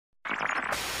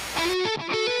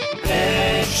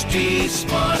HT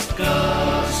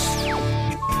Smartcast.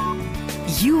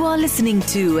 You are listening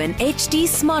to an HT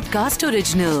Smartcast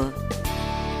original.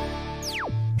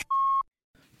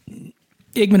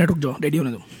 एक minute रुक जाओ, ready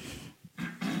होने दो.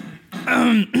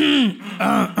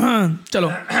 चलो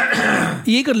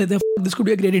ये कर लेते हैं. This could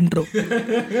be a great intro.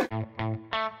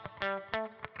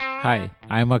 Hi,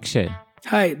 I'm Akshay.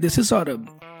 Hi, this is Saurabh,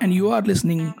 and you are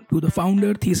listening to the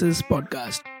Founder Thesis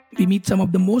podcast. We meet some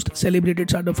of the most celebrated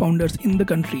startup founders in the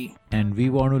country. And we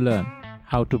want to learn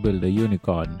how to build a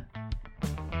unicorn.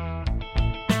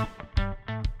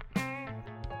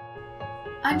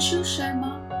 Anshoo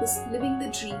Sharma was living the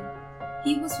dream.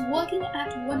 He was working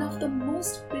at one of the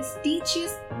most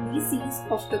prestigious VCs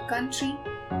of the country,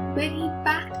 where he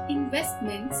backed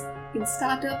investments in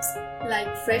startups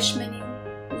like Fresh Menu,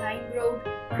 LimeRoad,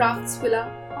 Craftsvilla,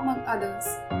 among others.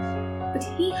 But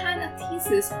he had a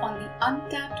thesis on the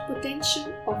untapped potential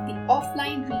of the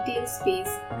offline retail space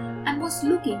and was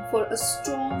looking for a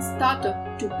strong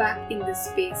startup to back in this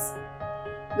space.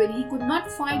 When he could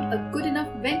not find a good enough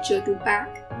venture to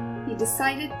back, he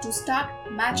decided to start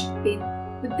Magicpin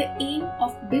with the aim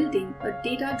of building a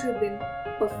data-driven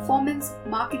performance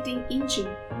marketing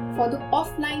engine for the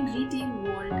offline retail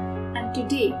world, and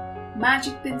today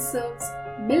Magicpin serves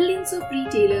millions of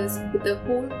retailers with a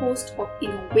whole host of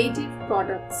innovative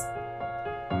products.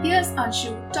 Here's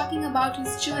Anshoo talking about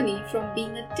his journey from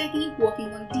being a techie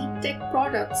working on deep tech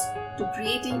products to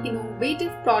creating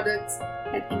innovative products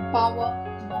that empower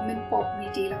mom-and-pop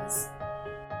retailers.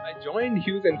 I joined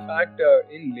Hughes, in fact,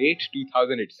 in late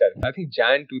 2000 itself. I think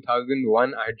Jan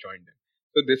 2001, I had joined them.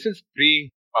 So this is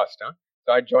pre-Pasta.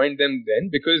 So I joined them then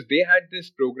because they had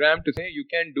this program to say you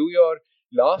can do your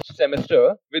last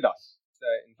semester with us.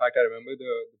 In fact, I remember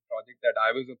the project that I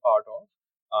was a part of.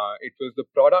 It was the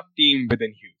product team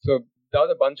within Hughes. So there was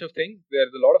a bunch of things.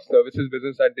 There's a lot of services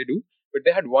business that they do. But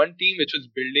they had one team which was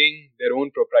building their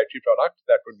own proprietary products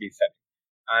that would be selling.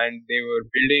 And they were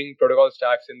building protocol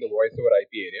stacks in the voice over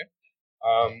IP area.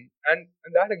 And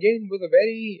that again was a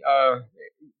very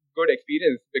good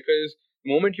experience because the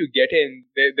moment you get in,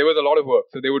 there was a lot of work.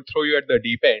 So they would throw you at the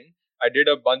deep end. I did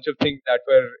a bunch of things that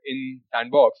were in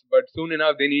sandbox, but soon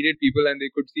enough they needed people and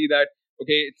they could see that,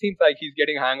 okay, it seems like he's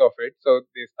getting a hang of it. So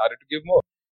they started to give more.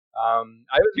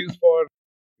 I was used for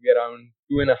around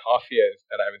 2.5 years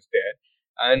that I was there.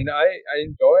 And I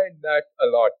enjoyed that a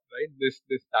lot, right? This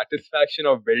satisfaction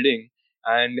of building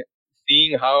and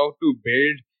seeing how to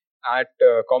build at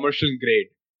commercial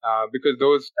grade, because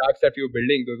those stacks that you're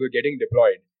building, those were getting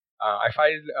deployed. I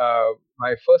filed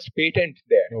my first patent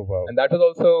there, and that was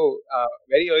also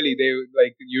very early. They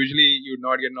usually you'd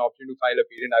not get an opportunity to file a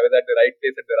patent. I was at the right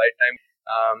place at the right time.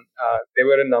 There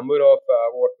were a number of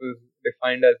what was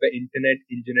defined as the Internet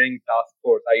Engineering Task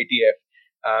Force (IETF).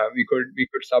 We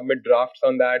could submit drafts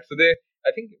on that. So I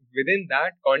think within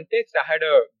that context, I had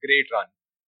a great run.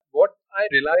 What I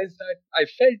realized that I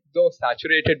felt though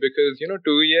saturated because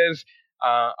 2 years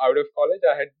out of college,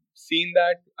 I had seen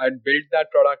that I'd built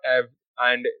that product.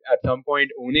 And at some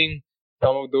point owning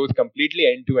some of those completely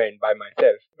end to end by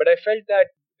myself. But I felt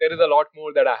that there is a lot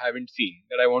more that I haven't seen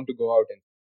that I want to go out and.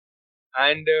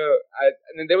 And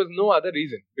there was no other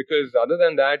reason because other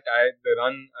than that, the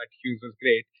run at Hughes was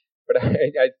great. But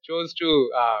I chose to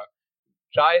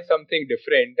try something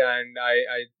different, and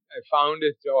I found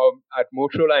a job at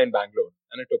Motorola in Bangalore,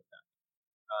 and I took that.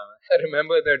 I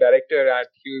remember the director at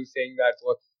Hughes saying that,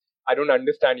 I don't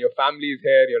understand, your family is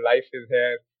here, your life is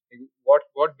here.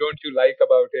 What don't you like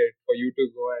about it for you to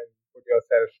go and put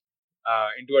yourself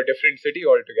into a different city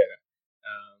altogether?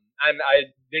 And I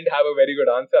didn't have a very good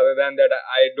answer other than that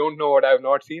I don't know what I have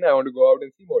not seen. I want to go out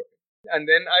and see more things. And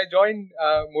then I joined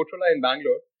Motorola in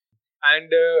Bangalore. And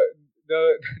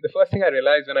the first thing I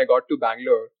realized when I got to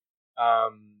Bangalore,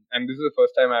 and this is the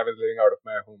first time I was living out of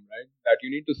my home, right? That you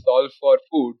need to solve for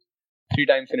food 3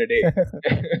 times in a day.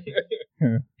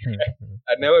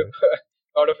 I'd never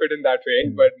thought of it in that way,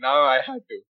 but now I had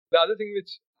to. The other thing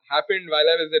which happened while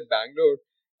I was at Bangalore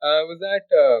was that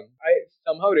I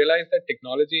somehow realized that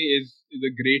technology is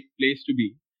a great place to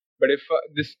be. But if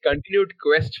this continued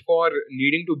quest for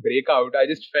needing to break out, I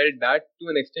just felt that to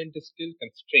an extent is still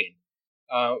constrained.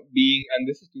 And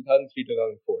this is 2003,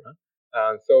 2004.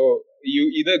 So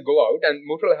you either go out, and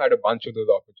Motorola had a bunch of those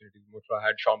opportunities. Motorola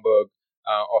had Schaumburg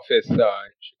office in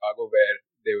Chicago where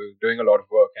they were doing a lot of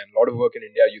work, and a lot of work in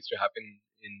India used to happen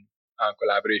in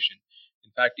collaboration.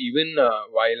 In fact, even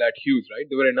while at Hughes, right,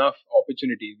 there were enough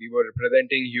opportunities. We were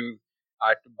representing Hughes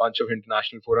at a bunch of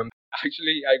international forums.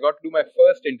 Actually, I got to do my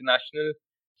first international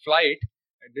flight.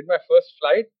 I did my first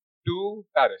flight to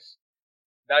Paris.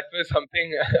 that was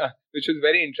something which was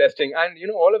very interesting. And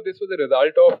all of this was a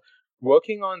result of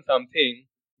working on something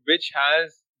which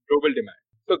has global demand.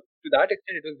 So to that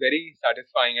extent, it was very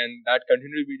satisfying, and that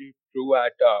continued to be true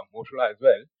at Motorola as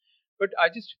well. But I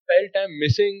just felt I'm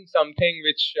missing something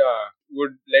which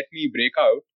would let me break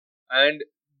out, and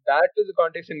that was the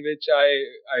context in which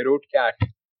I wrote Cat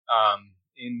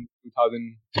in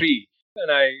 2003,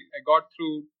 and I got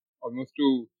through almost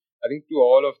to, I think, to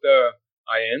all of the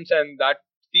IMs, and that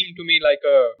seemed to me like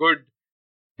a good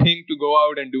thing to go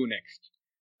out and do next.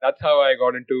 That's how I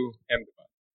got into Ahmedabad,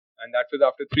 and that was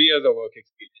after 3 years of work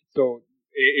experience. So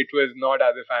it was not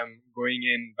as if I'm going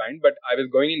in blind, but I was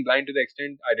going in blind to the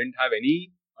extent I didn't have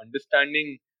any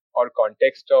understanding or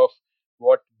context of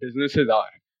what businesses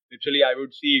are. Literally, I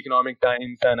would see Economic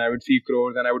Times and I would see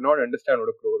crores, and I would not understand what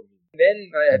a crore means.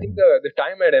 Then I think the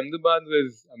time at Ahmedabad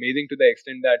was amazing to the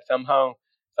extent that somehow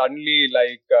suddenly,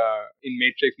 like in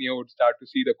Matrix, Neo would start to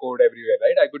see the code everywhere,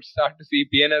 right? I could start to see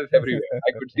PNLs everywhere.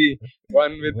 I could see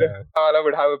one with the Wala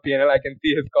would have a PNL. I can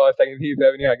see his cost. I can see his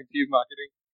revenue. I can see his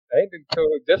marketing, right? And so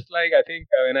just like I think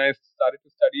when I started to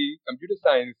study computer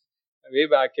science way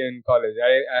back in college,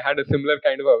 I had a similar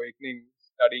kind of awakening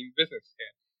studying business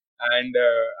here.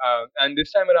 And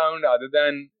this time around, other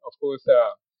than of course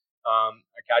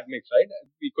academics, right?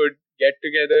 We could get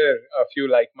together a few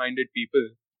like-minded people,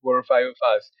 4 or 5 of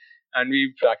us, and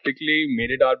we practically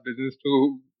made it our business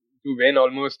to win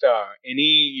almost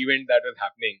any event that was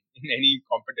happening in any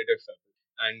competitive circle.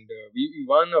 And we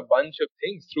won a bunch of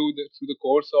things through the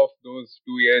course of those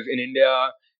 2 years in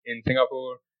India, in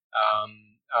Singapore,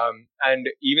 and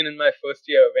even in my first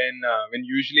year when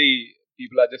usually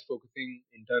people are just focusing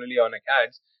internally on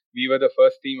acads, we were the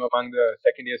first team among the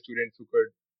second year students who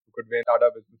could win Tata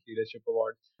Business Leadership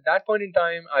Award. At that point in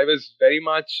time, I was very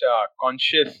much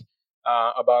conscious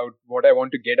about what I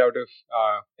want to get out of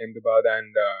Ahmedabad,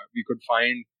 and we could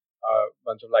find a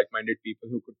bunch of like-minded people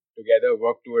who could together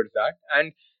work towards that.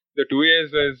 And the 2 years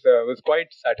was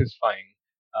quite satisfying.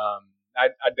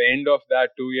 At the end of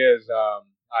that 2 years,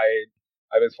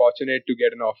 I was fortunate to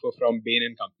get an offer from Bain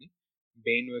and Company.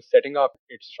 Bain was setting up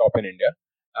its shop in India,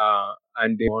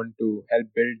 and they want to help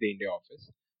build the India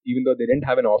office, even though they didn't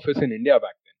have an office in India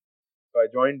back then. So I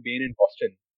joined Bain in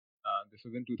Boston. This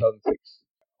was in 2006.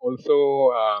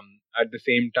 Also, at the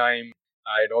same time,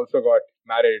 I had also got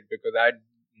married because I had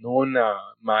known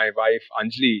my wife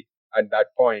Anjali at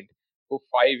that point for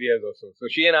 5 years or so. So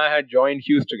she and I had joined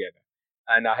Hughes together,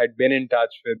 and I had been in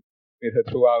touch with her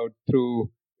through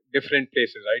different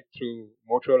places, right? Through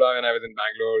Motorola when I was in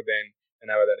Bangalore, then when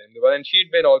I was at Ahmedabad, and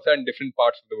she'd been also in different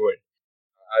parts of the world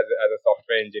as a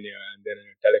software engineer, and then in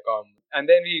a telecom. And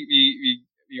then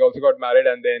we also got married,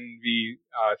 and then we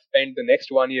spent the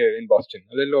next 1 year in Boston,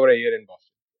 a little over a year in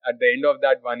Boston. At the end of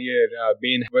that 1 year,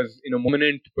 Bain was in a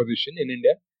prominent position in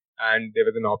India, and there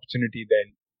was an opportunity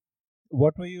then.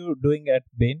 What were you doing at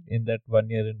Bain in that 1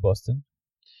 year in Boston?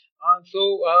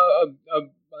 A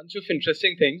bunch of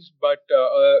interesting things, but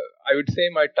I would say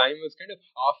my time was kind of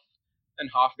half and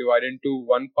half divided into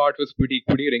one part was pretty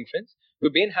ring fence. So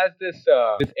Bain has this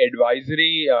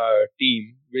advisory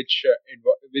team which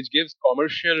gives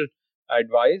commercial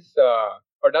advice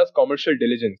or does commercial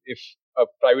diligence. If a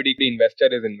private equity investor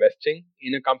is investing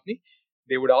in a company,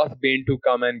 they would ask Bain to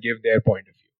come and give their point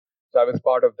of view. So I was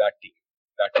part of that team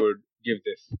that would give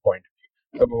this point of view.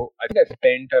 So I think I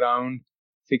spent around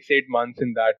 6-8 months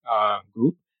in that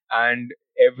group, and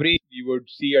every we would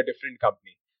see a different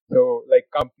company. So like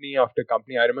company after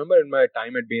company, I remember in my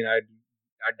time at Bain,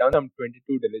 I'd done some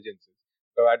 22 diligences.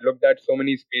 So I'd looked at so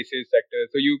many spaces,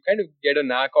 sectors. So you kind of get a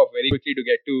knack of very quickly to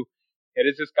get to, here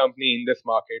is this company in this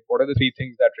market. What are the 3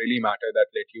 things that really matter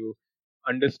that let you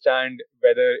understand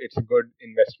whether it's a good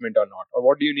investment or not? Or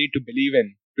what do you need to believe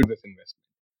in to do this investment?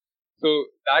 So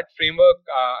that framework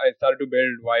I started to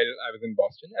build while I was in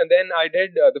Boston. And then I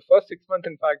did the first 6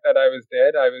 months, in fact, that I was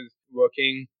there, I was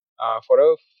working for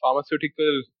a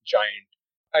pharmaceutical giant.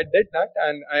 I did that,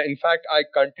 and in fact, I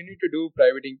continued to do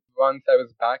privating once I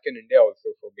was back in India also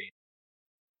for Bain.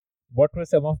 What were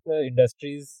some of the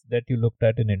industries that you looked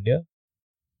at in India?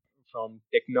 From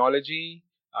technology,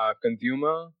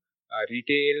 consumer,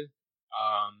 retail,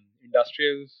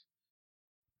 industrials.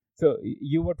 So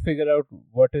you would figure out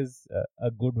what is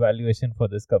a good valuation for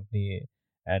this company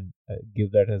and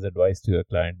give that as advice to your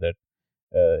client that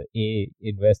A,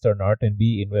 invest or not, and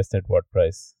B, invest at what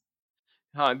price.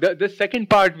 The second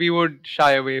part we would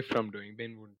shy away from doing.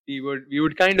 We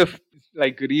would kind of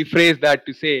like rephrase that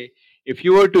to say, if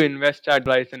you were to invest at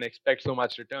price and expect so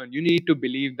much return, you need to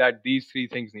believe that these 3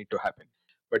 things need to happen.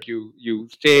 But you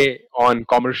stay on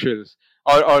commercials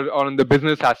or on the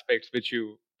business aspects which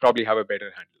you probably have a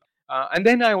better handle. And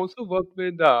then I also worked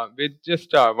with just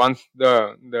once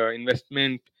the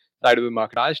investment side of the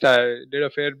market crashed, I did a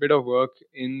fair bit of work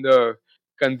in the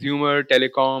consumer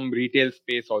telecom retail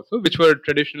space also, which were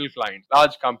traditional clients,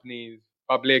 large companies,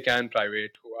 public and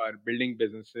private, who are building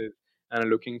businesses and are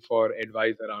looking for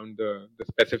advice around the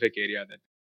specific area that.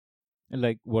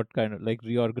 Like what kind of, like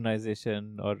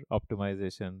reorganization or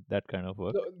optimization, that kind of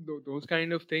work? Those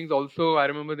kind of things. Also, I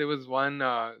remember there was one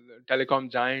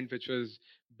telecom giant which was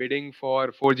bidding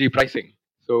for 4G pricing.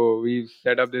 So we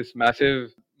set up this massive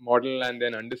model and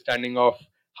then understanding of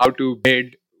how to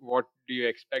bid, what do you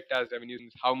expect as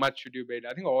revenues, how much should you bid.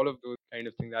 I think all of those kind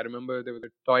of things. I remember there was a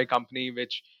toy company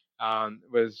which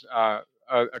was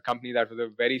a company that was a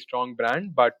very strong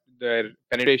brand, but their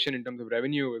penetration in terms of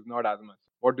revenue was not as much.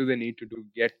 What do they need to do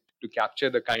get to capture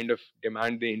the kind of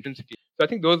demand, the intensity? So I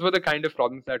think those were the kind of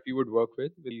problems that we would work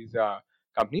with these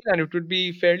companies, and it would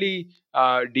be fairly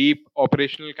deep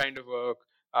operational kind of work,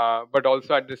 but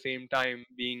also at the same time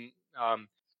being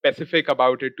specific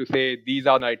about it to say these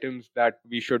are the items that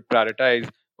we should prioritize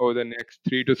over the next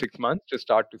 3 to 6 months to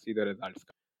start to see the results.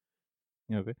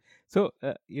 Okay. So,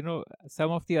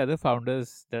 some of the other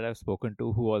founders that I've spoken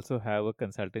to who also have a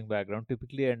consulting background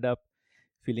typically end up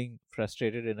feeling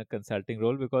frustrated in a consulting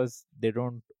role because they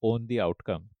don't own the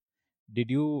outcome. Did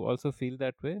you also feel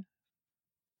that way?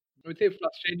 I would say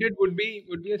frustrated would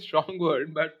be a strong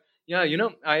word, but yeah,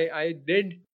 I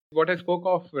did what I spoke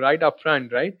of right up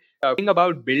front, right? Thing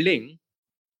about building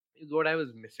is what I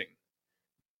was missing.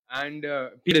 And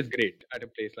people is great at a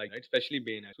place like that, especially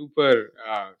Bain. Super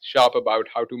sharp about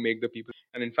how to make the people.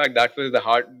 And in fact, that was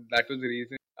the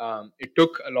reason it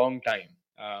took a long time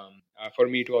for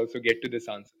me to also get to this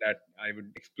answer that I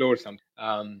would explore something.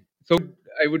 So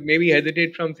I would maybe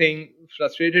hesitate from saying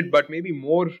frustrated, but maybe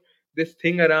more this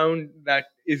thing around that,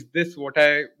 is this what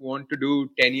I want to do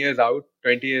 10 years out,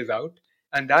 20 years out?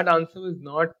 And that answer was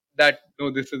not that, no,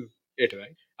 this is it,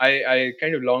 right? I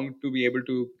kind of long to be able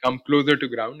to come closer to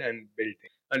ground and build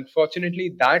things.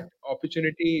 Unfortunately, that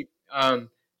opportunity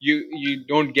you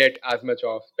don't get as much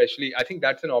of. Especially, I think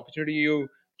that's an opportunity you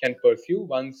can pursue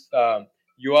once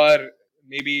you are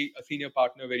maybe a senior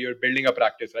partner where you're building a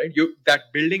practice, right? You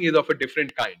that building is of a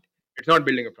different kind. It's not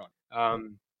building a product.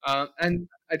 And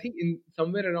I think in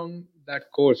somewhere around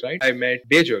that course, right, I met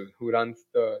Dejul, who runs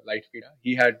the Lightspeed.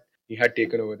 He had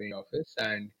taken over the office,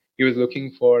 and he was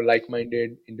looking for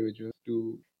like-minded individuals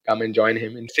to come and join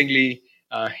him. Interestingly,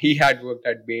 he had worked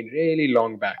at Bain really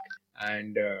long back,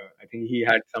 and I think he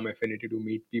had some affinity to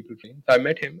meet people. So I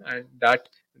met him, and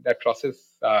that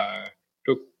process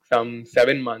took some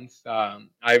 7 months.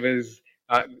 I was,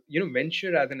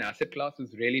 venture as an asset class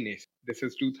was really nascent. This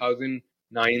is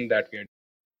 2009 that we are.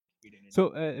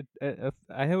 So,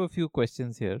 I have a few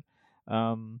questions here.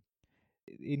 Um,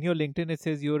 in your LinkedIn, it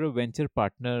says you're a venture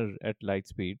partner at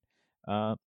Lightspeed.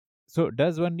 Uh, so,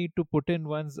 does one need to put in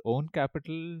one's own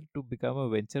capital to become a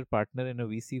venture partner in a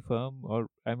VC firm, or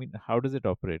I mean, how does it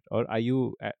operate? Or are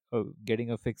you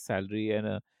getting a fixed salary and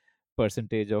a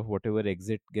percentage of whatever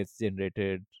exit gets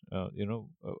generated?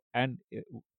 And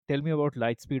tell me about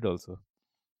Lightspeed also.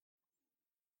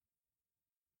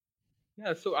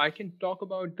 Yeah, so I can talk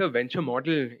about the venture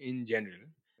model in general.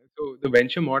 So the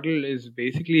venture model is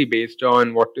basically based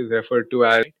on what is referred to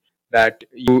as that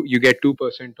you get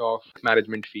 2% of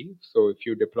management fee. So if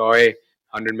you deploy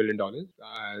 $100 million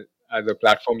as a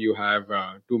platform, you have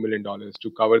 $2 million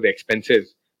to cover the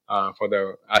expenses for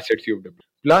the assets you've deployed.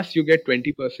 Plus, you get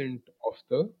 20% of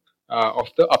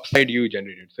the upside you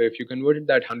generated. So if you converted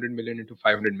that 100 million into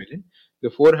 500 million, the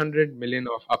 400 million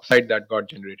of upside that got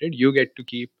generated, you get to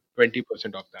keep 20%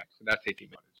 of that. So that's $80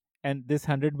 million. And this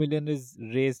 100 million is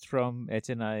raised from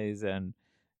HNIs and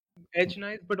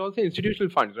HNIs, but also institutional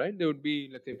funds, right? There would be,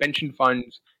 let's say, pension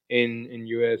funds in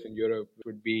US and Europe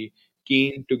would be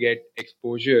keen to get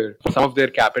exposure for some of their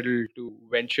capital to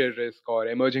venture risk or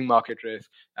emerging market risk,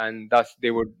 and thus they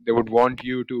would want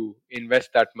you to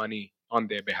invest that money on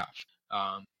their behalf.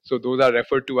 So those are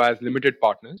referred to as limited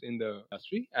partners in the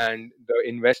industry, and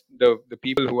the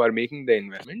people who are making the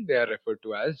investment, they are referred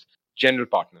to as general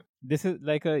partners. this is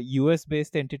like a US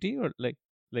based entity, or like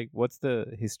what's the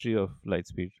history of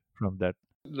Lightspeed from that?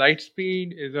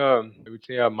 Lightspeed is I would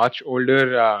say, a much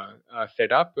older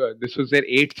setup. This was their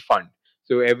eighth fund.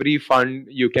 So every fund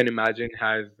you can imagine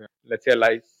has, let's say, a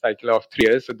life cycle of 3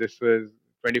 years. So this was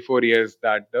 24 years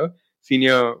that the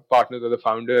senior partners or the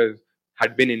founders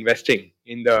had been investing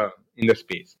in the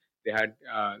space. They had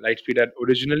Lightspeed had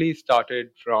originally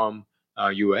started from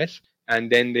US,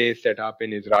 and then they set up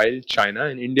in Israel, China,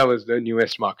 and India was the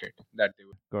newest market that they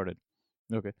would. Got it.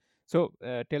 Okay. So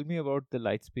tell me about the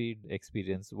Lightspeed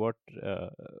experience. What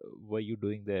were you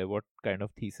doing there? What kind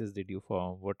of thesis did you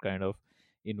form? What kind of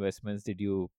investments did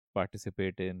you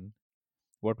participate in?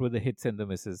 What were the hits and the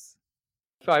misses?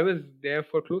 So I was there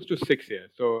for close to 6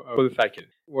 years, so a full cycle.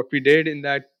 What we did in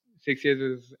that 6 years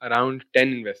is around 10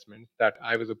 investments that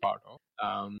I was a part of.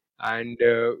 And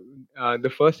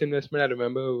the first investment I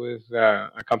remember was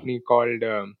a company called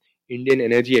Indian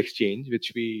Energy Exchange,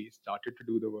 which we started to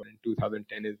do the work in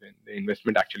 2010 is when the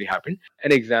investment actually happened.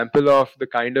 An example of the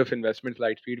kind of investments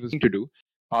Lightspeed was to do.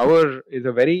 Power is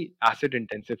a very asset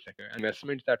intensive sector.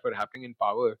 Investments that were happening in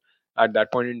power at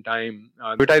that point in time,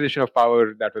 privatization of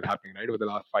power that was happening right over the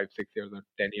last 5, 6 years or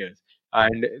 10 years,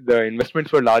 and the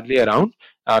investments were largely around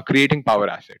creating power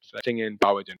assets, investing in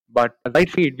power gen. But at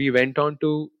Lightspeed, we went on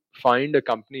to find a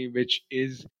company which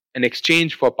is an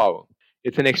exchange for power.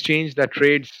 It's an exchange that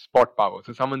trades spot power.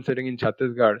 So someone sitting in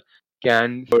Chhattisgarh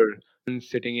can, for someone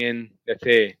sitting in, let's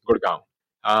say,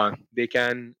 Gurgaon, they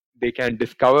can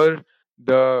discover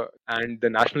the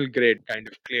national grid kind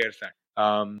of clears that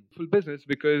full business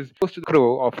because close to the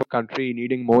crow of a country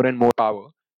needing more and more power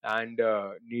and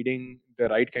needing the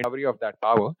right kind of recovery of that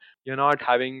power. You're not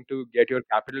having to get your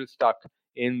capital stuck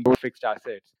in those fixed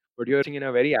assets, but you're in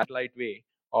a very asset-light way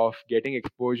of getting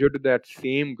exposure to that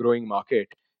same growing market.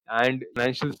 And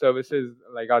financial services,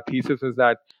 like our thesis is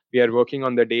that we are working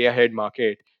on the day ahead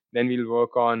market, then we'll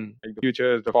work on like the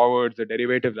futures, the forwards, the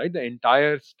derivatives, right? The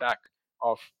entire stack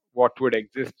of what would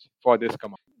exist for this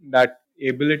commodity. That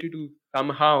ability to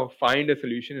somehow find a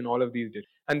solution in all of these different.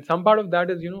 And some part of that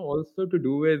is, also to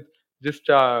do with just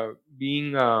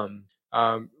being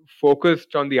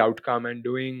focused on the outcome and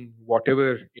doing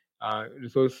whatever.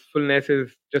 Resourcefulness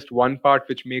is just one part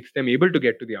which makes them able to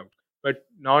get to the outcome, but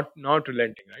not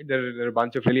relenting. Right? There are a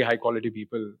bunch of really high quality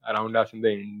people around us in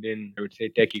the Indian, I would say,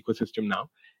 tech ecosystem now,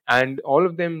 and all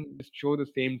of them just show the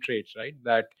same traits. Right?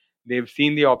 That they've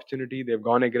seen the opportunity, they've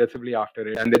gone aggressively after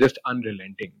it, and they're just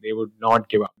unrelenting. They would not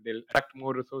give up. They'll attract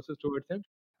more resources towards them.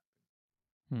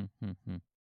 Hmm, hmm, hmm.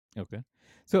 Okay.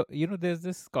 So, there's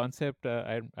this concept.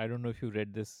 I don't know if you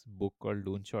read this book called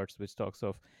Loon Shots, which talks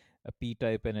of a P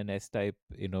type and an S type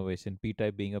innovation. P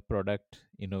type being a product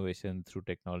innovation through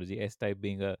technology, S type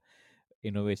being a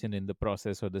innovation in the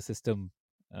process or the system,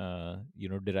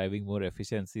 deriving more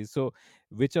efficiency. So,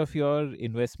 which of your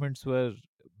investments were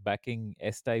backing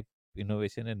S type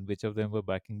innovation and which of them were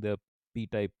backing the P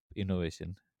type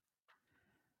innovation?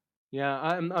 Yeah,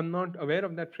 I'm not aware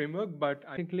of that framework, but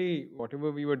I think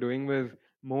whatever we were doing was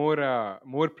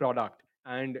more product,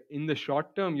 and in the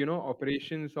short term,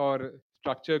 operations or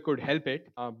structure could help it.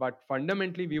 But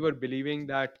fundamentally, we were believing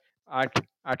that at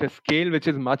at a scale which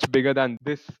is much bigger than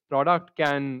this product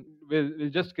will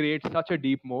just create such a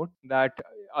deep moat that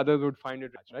others would find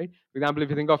it right. For example, if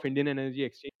you think of Indian Energy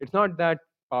Exchange, it's not that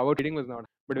power trading was not,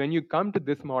 but when you come to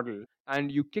this model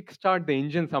and you kickstart the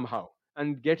engine somehow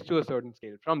and gets to a certain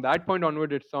scale. From that point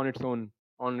onward, it's on its own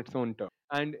term.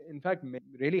 And in fact,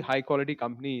 really high quality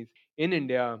companies in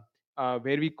India,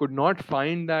 where we could not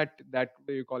find that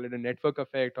you call it a network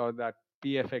effect or that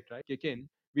P effect, right, kick in,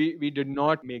 we did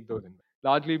not make those investments.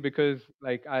 Largely because,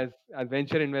 like, as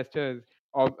venture investors,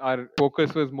 our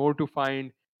focus was more to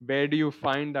find where do you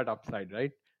find that upside,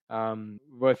 right?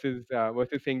 Versus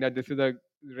saying that this is a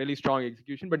really strong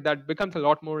execution, but that becomes a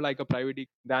lot more like a private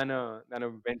than a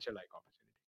venture like opportunity.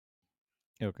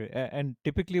 Okay. And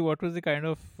typically, what was the kind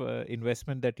of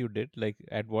investment that you did? Like,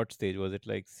 at what stage was it?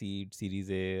 Like seed, Series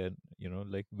A, and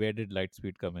like where did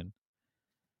Lightspeed come in?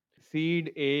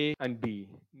 Seed A and B,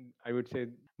 I would say.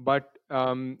 But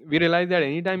we realize that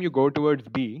anytime you go towards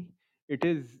B, it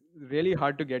is really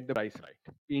hard to get the price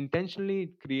right. We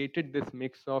intentionally created this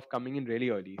mix of coming in really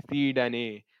early, seed and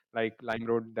A, like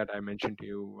Limeroad that I mentioned to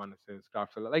you, one says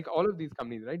Craftful, like all of these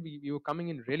companies, right? We were coming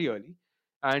in really early,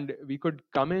 and we could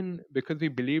come in because we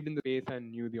believed in the space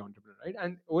and knew the entrepreneur, right?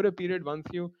 And over a period, once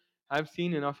you have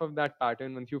seen enough of that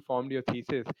pattern, once you formed your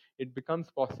thesis, it becomes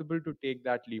possible to take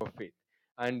that leap of faith,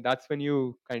 and that's when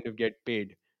you kind of get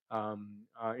paid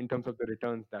in terms of the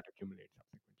returns that accumulate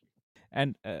subsequently.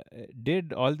 And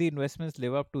did all the investments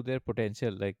live up to their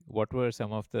potential? Like, what were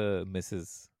some of the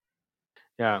misses?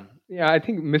 Yeah, yeah. I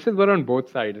think misses were on both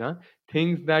sides, huh?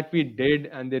 Things that we did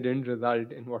and they didn't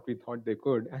result in what we thought they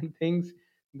could, and things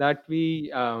that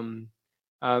we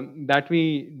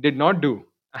did not do,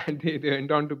 and they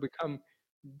went on to become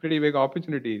pretty big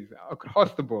opportunities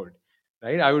across the board,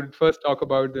 right? I would first talk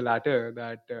about the latter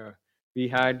that we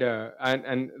had,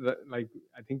 like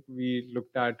I think we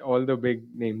looked at all the big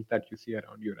names that you see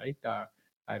around you, right?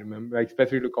 I remember, like,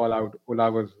 especially to call out, Ola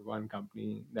was one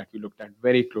company that we looked at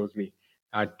very closely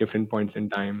at different points in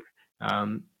time.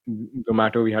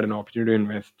 Zomato, we had an opportunity to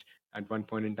invest at one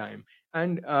point in time.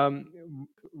 And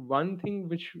one thing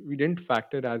which we didn't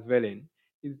factor as well in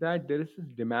is that there is this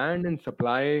demand and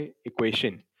supply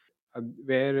equation,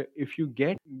 where if you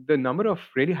get the number of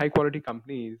really high quality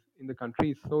companies in the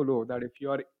country is so low that if you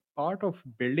are part of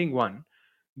building one,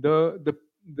 the the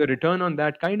the return on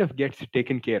that kind of gets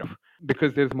taken care of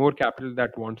because there's more capital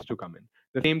that wants to come in.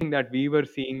 The same thing that we were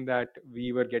seeing, that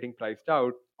we were getting priced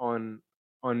out on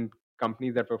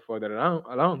companies that were further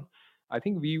along. I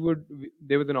think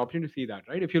there was an option to see that,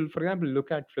 right? If you, for example,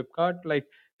 look at Flipkart, like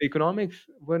the economics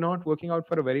were not working out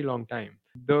for a very long time.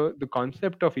 The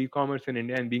concept of e-commerce in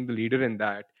India and being the leader in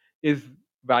that is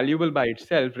valuable by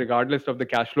itself, regardless of the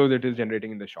cash flows it is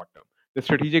generating in the short term. The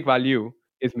strategic value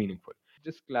is meaningful.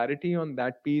 Just clarity on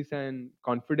that piece and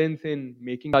confidence in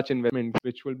making such investments,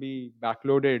 which will be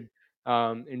backloaded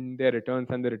in their returns,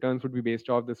 and the returns would be based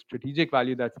off the strategic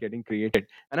value that's getting created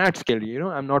and at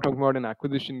scale. I'm not talking about an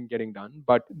acquisition getting done,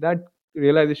 but that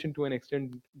realization to an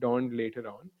extent dawned later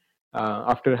on,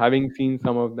 after having seen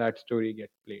some of that story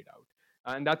get played out.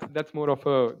 And that's more of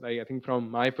a, like, I think from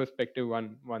my perspective,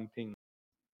 one thing.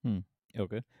 Hmm.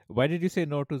 Okay. Why did you say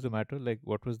no to Zomato? Like,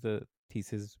 what was the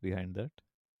thesis behind that?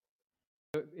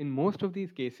 In most of these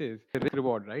cases, the risk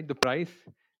reward, right? The price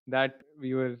that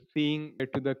we were seeing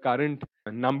to the current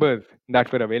numbers that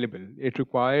were available, it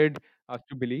required us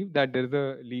to believe that there's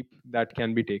a leap that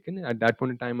can be taken. At that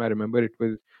point in time, I remember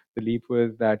the leap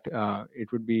was that it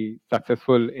would be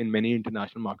successful in many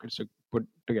international markets to put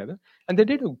together, and they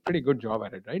did a pretty good job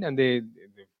at it, right? And they've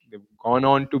gone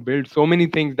on to build so many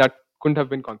things that couldn't have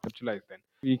been conceptualized then.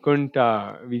 We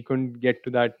couldn't get to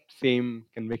that same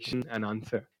conviction and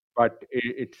answer, but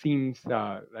it seems,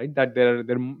 right, that there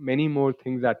are many more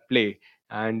things at play,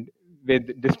 and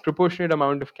with disproportionate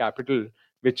amount of capital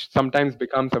which sometimes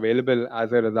becomes available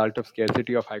as a result of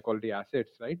scarcity of high quality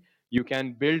assets, right? You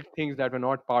can build things that were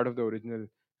not part of the original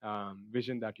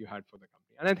vision that you had for the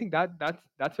company. And I think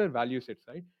that's where value sits,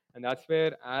 right? And that's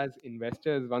where, as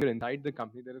investors, once you're inside the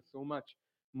company, there is so much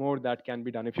more that can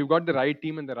be done. If you've got the right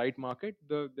team and the right market,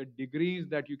 the degrees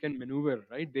that you can maneuver,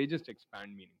 right, they just expand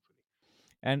meaningfully.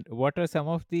 And what are some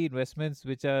of the investments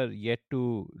which are yet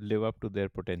to live up to their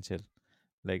potential,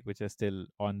 like which are still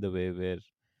on the way, where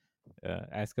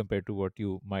as compared to what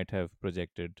you might have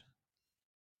projected?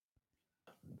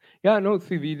 Yeah, no,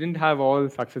 see, we didn't have all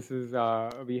successes.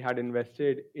 We had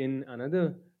invested in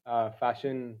another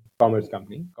fashion commerce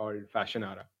company called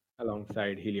Fashionara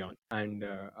alongside Helion. And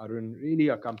Arun, really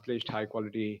accomplished, high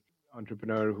quality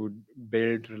entrepreneur who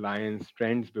built Reliance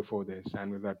Trends before this and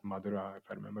was at Madura, if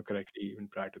I remember correctly, even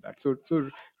prior to that. So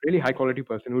really high quality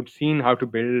person who'd seen how to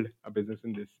build a business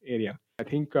in this area. I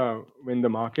think when the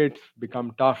markets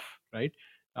become tough, right?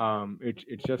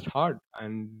 It's just hard,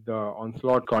 and the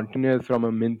onslaught continues from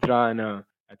a Mintra and a,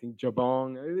 I think,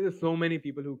 Jabong. There's so many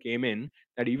people who came in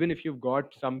that even if you've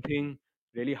got something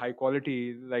really high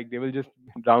quality, like they will just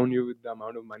drown you with the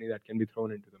amount of money that can be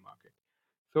thrown into the market.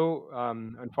 So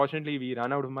unfortunately, we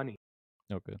ran out of money.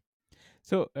 Okay.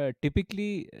 So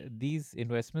typically, these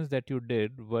investments that you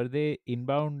did, were they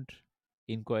inbound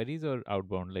inquiries or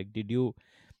outbound? Like, did you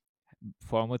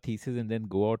form a thesis and then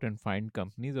go out and find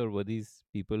companies, or were these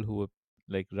people who were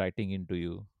like writing into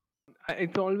you?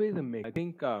 It's always a mix. I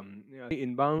think yeah, the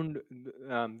inbound,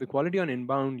 the quality on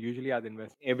inbound usually as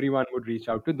invest, everyone would reach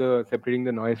out to. The separating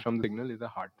the noise from the signal is a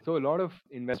hard. So a lot of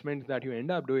investments that you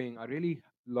end up doing are really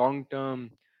long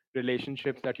term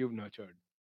relationships that you've nurtured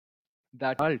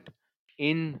that result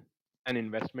in an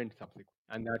investment subsequent.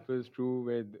 And that was true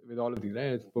with all of these,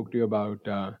 right? I spoke to you about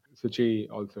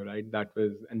Suchi also, right? That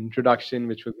was an introduction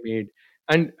which was made.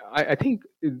 And I think,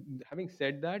 having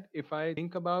said that, if I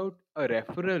think about a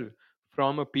referral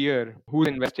from a peer who's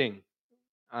investing,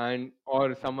 and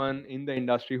or someone in the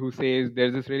industry who says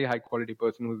there's this really high quality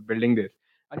person who's building this,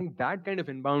 I think that kind of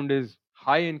inbound is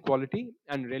high in quality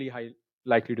and really high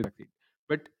likely to succeed.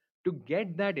 But to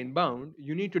get that inbound,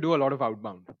 you need to do a lot of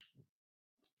outbound,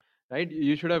 right?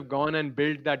 You should have gone and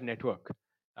built that network.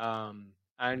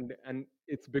 And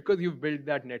it's because you've built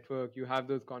that network, you have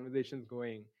those conversations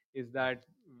going, is that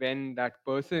when that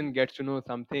person gets to know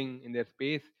something in their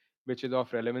space which is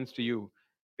of relevance to you,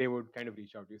 they would kind of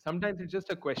reach out to you. Sometimes it's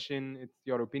just a question, it's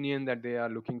your opinion that they are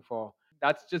looking for.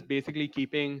 That's just basically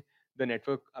keeping the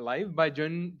network alive by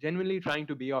genuinely trying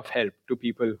to be of help to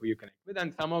people who you connect with,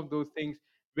 and some of those things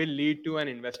will lead to an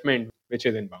investment which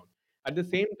is inbound. At the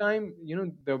same time,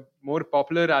 the more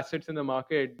popular assets in the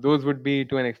market, those would be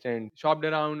to an extent shopped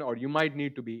around, or you might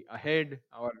need to be ahead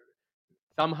or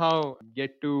somehow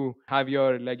get to have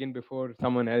your leg in before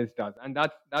someone else does. And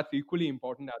that's equally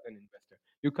important as an investor.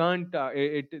 You can't.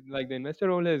 Like the investor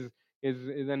role is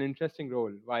an interesting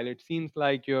role. While it seems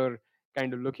like you're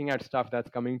kind of looking at stuff that's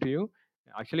coming to you,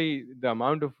 actually the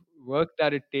amount of work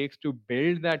that it takes to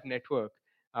build that network,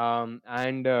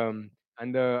 and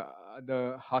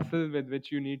the hustle with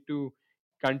which you need to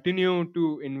continue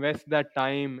to invest that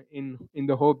time in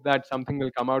the hope that something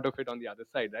will come out of it on the other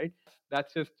side, right?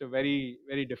 That's just a very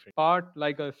very different part,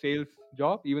 like a sales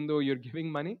job. Even though you're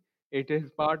giving money, it is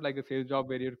part like a sales job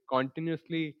where you're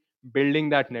continuously building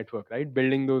that network, right?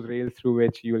 Building those rails through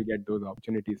which you will get those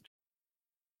opportunities,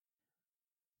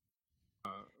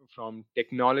 from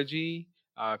technology,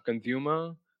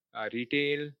 consumer,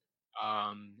 retail,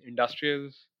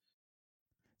 industrials.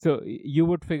 So you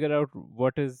would figure out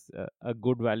what is a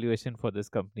good valuation for this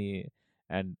company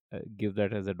and give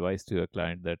that as advice to your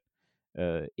client that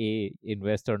A,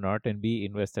 invest or not, and B,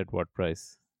 invest at what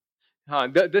price.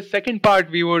 The second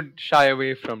part we would shy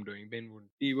away from doing. Then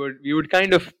we would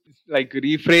kind of like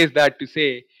rephrase that to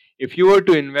say, if you were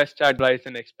to invest at price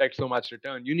and expect so much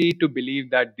return, you need to believe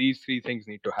that these three things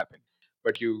need to happen.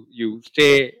 But you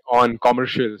stay on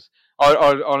commercials,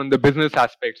 or on the business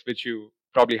aspects, which you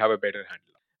probably have a better handle.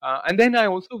 And then I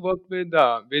also worked with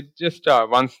just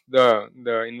once the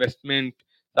investment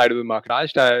side of the market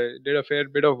crashed, I did a fair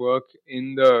bit of work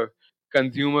in the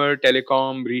consumer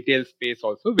telecom retail space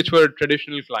also, which were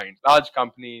traditional clients, large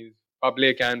companies,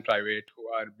 public and private, who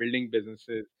are building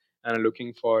businesses and are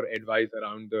looking for advice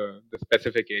around the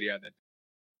specific area that.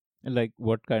 Like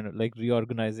what kind of, like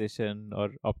reorganization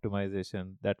or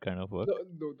optimization, that kind of work? So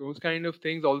those kind of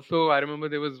things. Also, I remember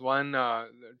there was one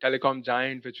telecom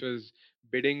giant which was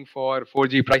bidding for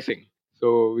 4G pricing.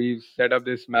 So we set up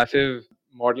this massive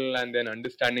model, and then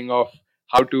understanding of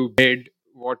how to bid,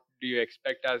 what do you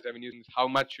expect as revenues, how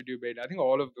much should you bid. I think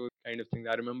all of those kind of things.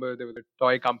 I remember there was a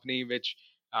toy company which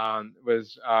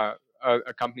was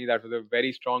a company that was a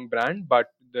very strong brand, but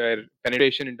their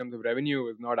penetration in terms of revenue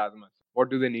was not as much. What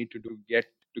do they need to do get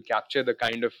to capture the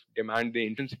kind of demand they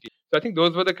intrinsically? So I think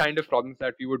those were the kind of problems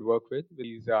that we would work with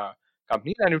these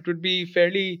companies, and it would be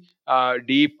fairly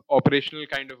deep operational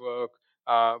kind of work,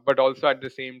 but also at the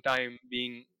same time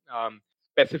being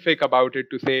specific about it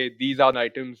to say these are the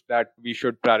items that we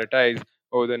should prioritize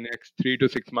over the next 3 to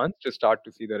 6 months to start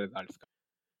to see the results.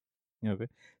 Okay.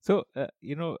 So,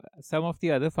 some of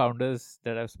the other founders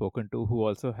that I've spoken to who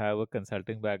also have a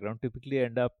consulting background typically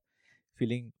end up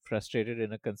feeling frustrated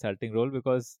in a consulting role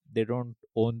because they don't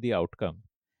own the outcome.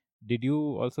 Did you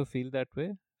also feel that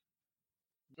way?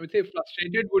 I would say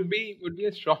frustrated would be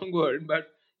a strong word, but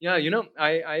yeah,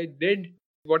 I did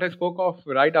what I spoke of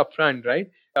right up front, right?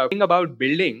 Thing about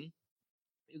building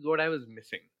is what I was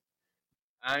missing.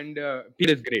 And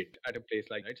people is great at a place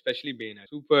like that, especially Bain.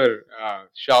 Super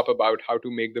sharp about how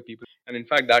to make the people. And in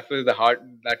fact, that was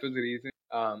the reason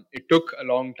it took a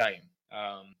long time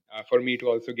for me to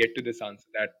also get to this answer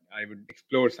that I would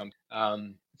explore something.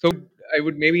 So I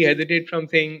would maybe hesitate from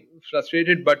saying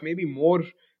frustrated, but maybe more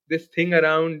this thing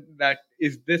around that,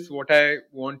 is this what I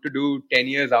want to do 10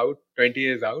 years out, 20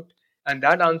 years out? And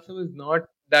that answer was not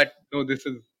that, no, this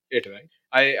is it, right?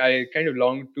 I kind of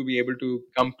long to be able to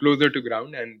come closer to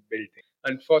ground and build things.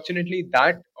 Unfortunately,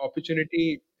 that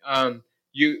opportunity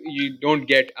you don't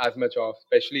get as much of.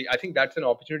 Especially, I think that's an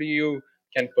opportunity you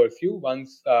can pursue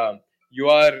once you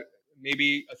are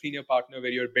maybe a senior partner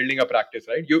where you're building a practice,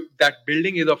 right? You That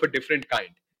building is of a different kind.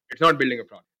 It's not building a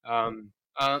product.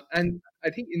 And I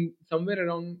think in somewhere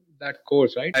around that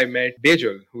course, right, I met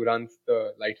Bejul, who runs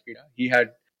the Lightspeed. He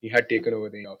had taken over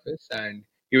the office, and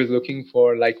he was looking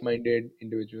for like-minded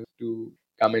individuals to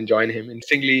come and join him.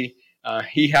 Interestingly,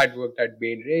 he had worked at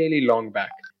Bain really long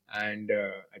back, and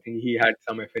I think he had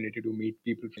some affinity to meet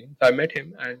people. So I met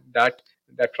him, and that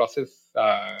process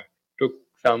took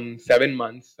some 7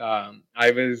 months.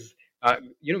 I was,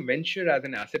 venture as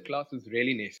an asset class was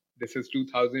really nascent. This is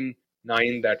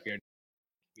 2009 that we had.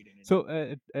 So,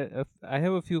 I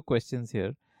have a few questions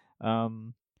here.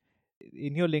 Um,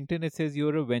 in your LinkedIn, it says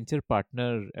you're a venture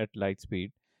partner at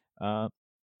Lightspeed. Uh,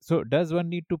 so, does one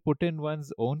need to put in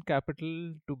one's own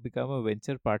capital to become a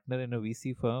venture partner in a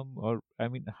VC firm, or I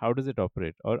mean, how does it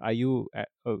operate? Or are you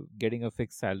getting a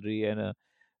fixed salary and a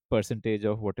percentage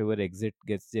of whatever exit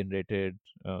gets generated?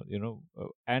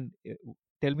 And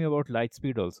tell me about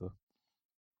Lightspeed also.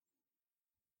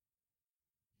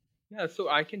 Yeah, so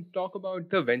I can talk about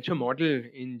the venture model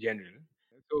in general.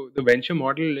 So the venture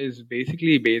model is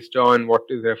basically based on what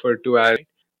is referred to as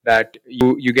that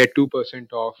you get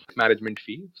 2% of management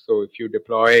fee. So if you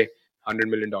deploy $100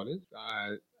 million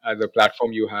as a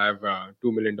platform, you have $2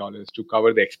 million to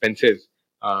cover the expenses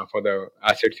for the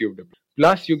assets you've deployed.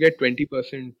 Plus, you get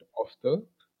 20% of the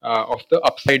of the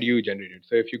upside you generated.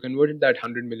 So if you converted that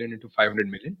 100 million into 500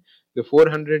 million, the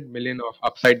 400 million of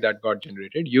upside that got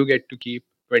generated, you get to keep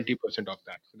 20% of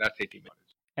that. So that's 80 million.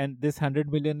 And this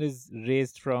 100 million is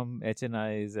raised from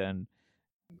HNIs and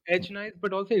HNIs,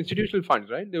 but also institutional funds,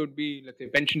 right? There would be, let's say,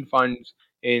 pension funds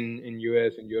in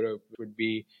US and Europe would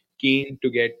be keen to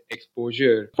get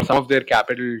exposure for some of their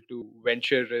capital to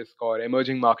venture risk or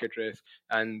emerging market risk,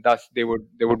 and thus they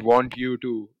would want you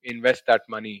to invest that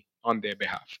money on their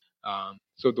behalf.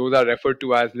 So those are referred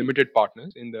to as limited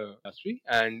partners in the industry,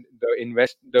 and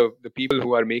the people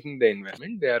who are making the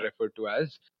investment, they are referred to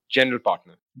as general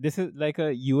partners. this is like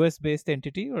a US based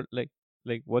entity, or like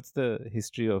what's the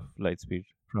history of Lightspeed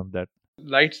from that?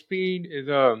 Lightspeed is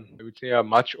I would say, a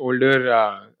much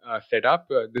older setup.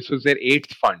 This was their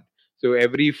eighth fund. So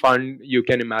every fund you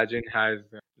can imagine has,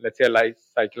 let's say, a life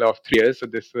cycle of 3 years. So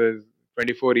this was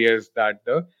 24 years that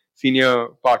the senior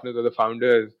partners or the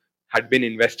founders had been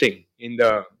investing in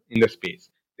the space.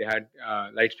 They had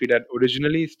Lightspeed had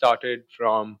originally started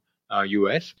from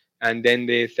US, and then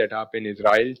they set up in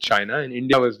Israel, China, and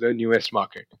India was the newest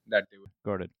market that they were.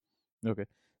 Got it. Okay.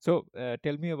 So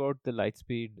tell me about the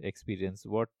Lightspeed experience.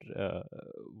 What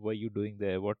were you doing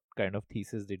there? What kind of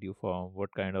thesis did you form?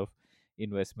 What kind of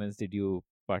investments did you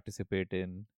participate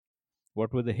in?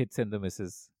 What were the hits and the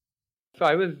misses? So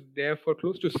I was there for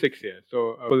close to 6 years.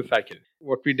 So full cycle.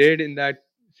 What we did in that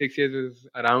 6 years is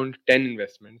around 10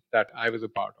 investments that I was a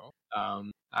part of.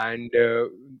 And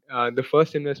the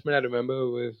first investment I remember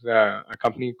was a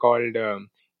company called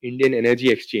Indian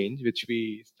Energy Exchange, which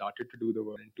we started to do the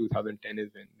work in 2010 is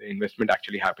when the investment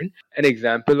actually happened. An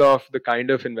example of the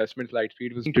kind of investments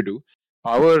Lightspeed was to do.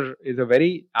 Power is a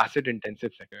very asset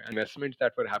intensive sector. Investments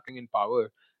that were happening in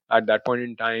power at that point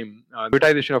in time,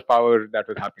 privatization of power that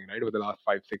was happening right over the last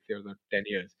 5, 6 years or 10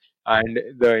 years, and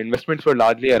the investments were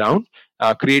largely around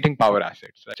creating power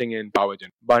assets, investing in power gen.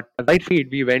 But at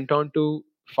Lightspeed, we went on to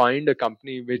find a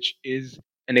company which is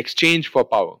an exchange for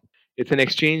power. It's an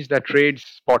exchange that trades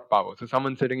spot power. So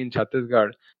someone sitting in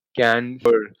Chhattisgarh can,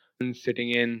 for someone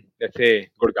sitting in, let's say,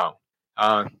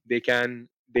 Gurgaon, they can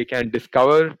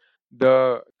discover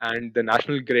the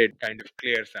national grid kind of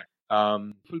clears that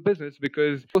full business,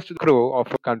 because close to the crow of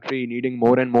a country needing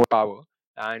more and more power,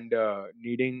 and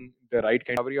needing the right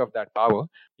kind of recovery of that power.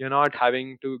 You're not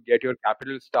having to get your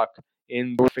capital stuck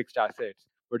in those fixed assets,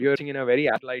 but you're in a very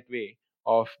asset-light way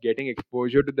of getting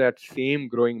exposure to that same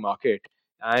growing market.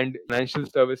 And financial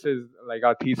services, like,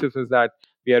 our thesis is that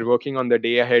we are working on the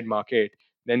day ahead market,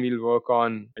 then we'll work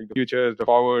on, like, the futures, the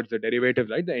forwards, the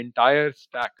derivatives, right? The entire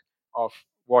stack of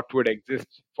what would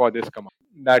exist for this commodity.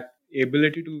 That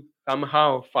ability to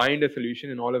somehow find a solution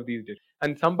in all of these different,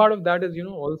 and some part of that is,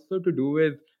 also to do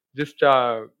with just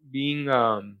being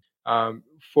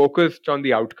focused on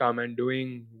the outcome and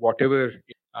doing whatever.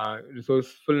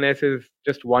 Resourcefulness is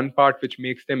just one part which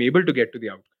makes them able to get to the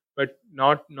outcome, but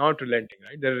not relenting,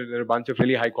 right? There are a bunch of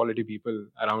really high quality people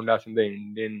around us in the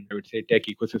Indian, I would say, tech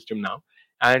ecosystem now,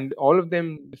 and all of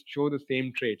them just show the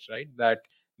same traits, right? That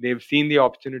they've seen the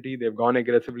opportunity, they've gone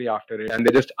aggressively after it, and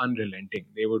they're just unrelenting.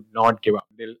 They would not give up.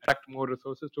 They'll attract more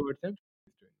resources towards them.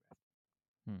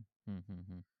 Hmm, hmm,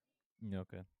 hmm, hmm.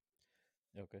 Okay.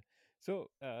 Okay. So,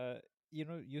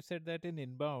 you said that in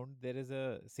inbound there is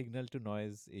a signal to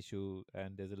noise issue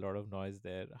and there's a lot of noise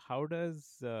there. How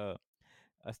does a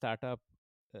startup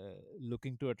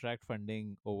looking to attract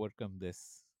funding overcome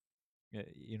this?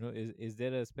 Is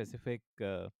there a specific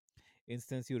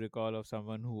instance you recall of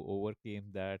someone who overcame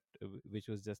that, which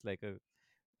was just like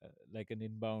an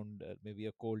inbound, maybe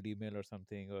a cold email or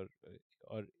something,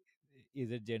 or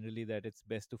is it generally that it's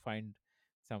best to find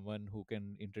someone who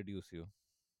can introduce you?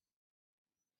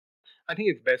 I think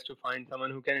it's best to find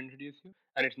someone who can introduce you,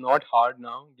 and it's not hard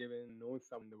now, given knows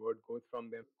some the word goes from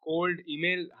them. Cold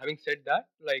email. Having said that,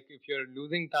 like, if you're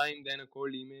losing time, then a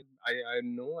cold email. I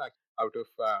know out of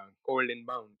cold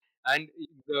inbound, and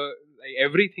the like,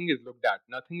 everything is looked at.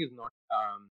 Nothing is not.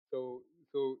 So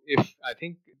if I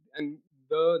think, and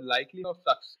the likelihood of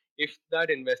success, if that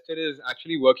investor is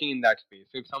actually working in that space.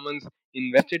 So if someone's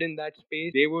invested in that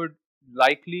space, they would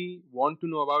likely want to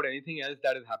know about anything else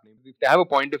that is happening. If they have a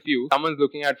point of view, someone's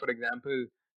looking at, for example,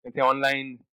 let's say,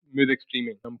 online music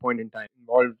streaming, some point in time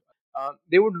involved,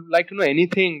 they would like to know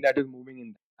anything that is moving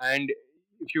in. And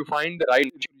if you find the right,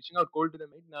 if you're reaching out cold to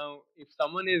them right now, if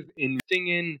someone is investing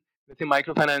in, let's say,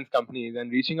 microfinance companies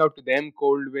and reaching out to them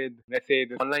cold with, let's say,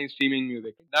 the online streaming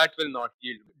music, that will not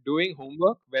yield. Doing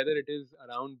homework, whether it is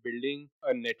around building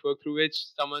a network through which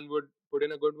someone would put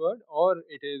in a good word, or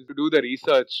it is to do the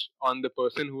research on the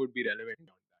person who would be relevant on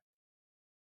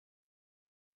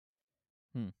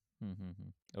that. Hmm. Hmm, hmm,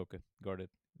 hmm. Okay, got it.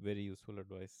 Very useful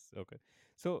advice. Okay.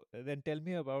 So then tell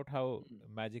me about how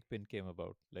Magicpin came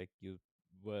about. Like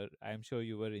I'm sure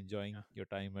you were enjoying your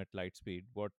time at Lightspeed.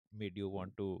 What made you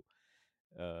want to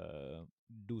uh,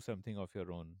 do something of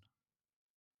your own?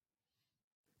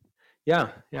 Yeah.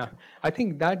 I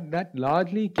think that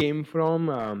largely came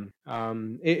from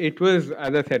it was,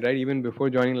 as I said, right. Even before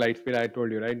joining Lightspeed, I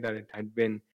told you, right, that it had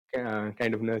been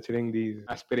kind of nurturing these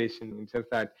aspirations. It's just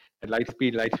that at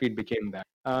Lightspeed became that.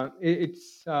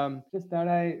 It's just that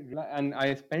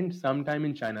I spent some time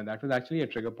in China. That was actually a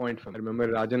trigger point for me. I remember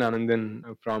Rajan Anandan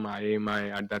from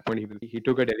IMI at that point. He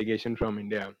took a delegation from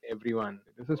India. Everyone.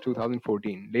 This was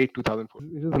 2014, late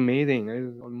 2014. It was amazing. It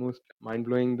was almost mind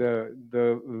blowing,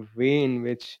 the way in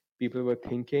which people were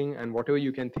thinking, and whatever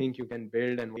you can think, you can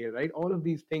build, and right, all of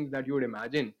these things that you would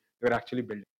imagine, you're actually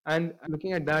building. And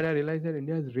looking at that, I realized that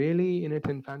India is really in its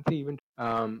infancy. Even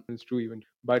it's true, even.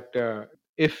 But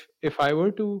if I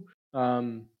were to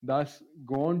thus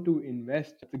go on to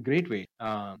invest, it's a great way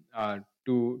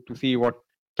to see what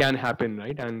can happen,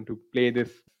 right, and to play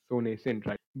this so nascent,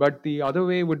 right. But the other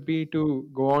way would be to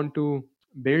go on to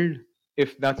build,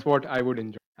 if that's what I would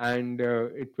enjoy. And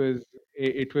it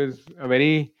was a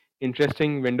very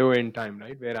interesting window in time,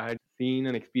 right, where I had seen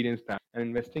and experienced that. And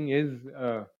investing is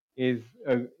a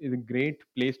great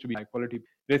place to be. High quality,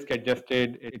 risk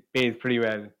adjusted, it pays pretty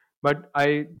well. But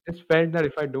I just felt that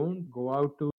if I don't go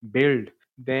out to build,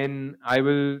 then I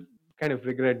will kind of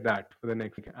regret that for the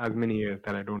next as many years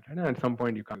that I don't. And at some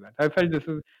point, you can't do that. I felt this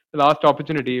is the last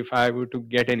opportunity if I were to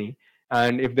get any.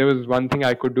 And if there was one thing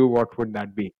I could do, what would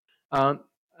that be? Um,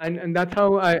 and that's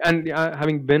how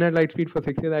having been at Lightspeed for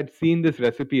 6 years, I'd seen this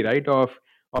recipe, right, of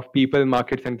people,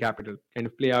 markets, and capital kind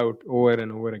of play out over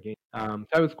and over again. So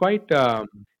I was quite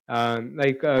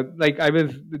like I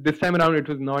was this time around. It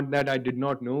was not that I did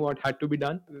not know what had to be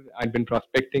done. I'd been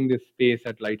prospecting this space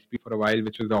at Lightspeed for a while,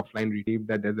 which was the offline retail.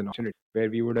 That there's an opportunity where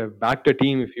we would have backed a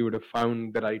team if we would have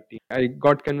found the right team. I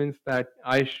got convinced that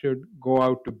I should go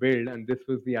out to build, and this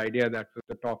was the idea that was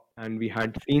the top. And we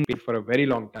had seen it for a very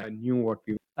long time. I knew what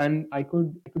we and I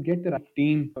could get the right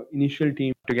team, initial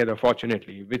team together.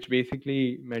 Fortunately, which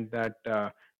basically meant that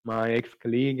my ex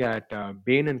colleague at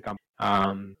Bain and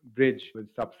Company, Bridge, was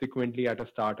subsequently at a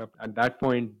startup. At that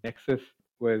point, Nexus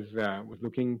was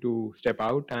looking to step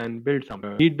out and build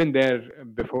something. He'd been there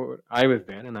before I was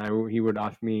there, and he would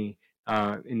ask me,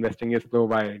 investing is slow.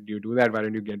 Why do you do that? Why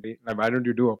don't you get it? Why don't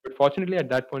you do it? But fortunately, at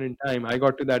that point in time, I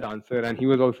got to that answer, and he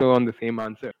was also on the same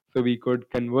answer. So we could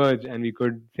converge, and we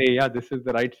could say, yeah, this is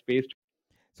the right space.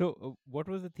 So, what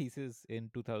was the thesis in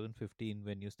 2015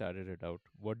 when you started it out?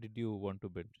 What did you want to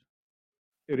build?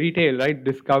 Retail, right?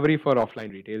 Discovery for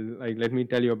offline retail. Like, let me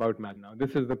tell you about Mag now.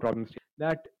 This is the problem state,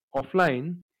 that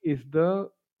offline is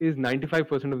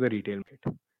 95% of the retail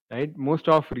market, right? Most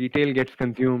of retail gets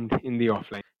consumed in the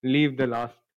offline. Leave the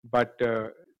last, but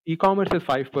e-commerce is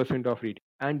 5% of retail,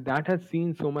 and that has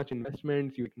seen so much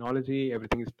investments. You technology,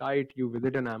 everything is tight. You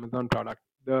visit an Amazon product,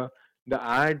 the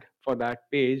ad for that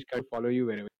page can follow you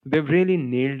wherever. They've really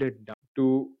nailed it down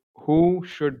to who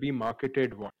should be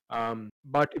marketed what.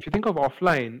 But if you think of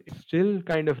offline, it's still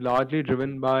kind of largely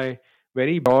driven by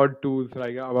very broad tools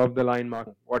like above the line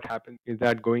marketing. What happens is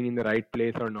that going in the right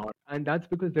place or not, and that's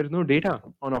because there's no data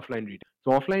on offline retail.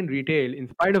 So offline retail, in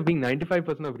spite of being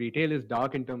 95% of retail, is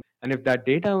dark in terms. And if that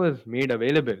data was made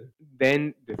available,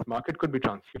 then this market could be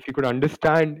transformed. If you could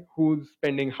understand who's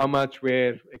spending how much,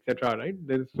 where, etc., right?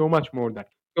 There's so much more that.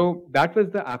 So that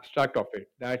was the abstract of it.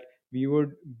 That we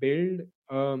would build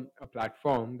a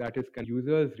platform that is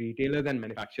users, retailers, and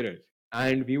manufacturers,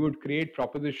 and we would create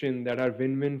propositions that are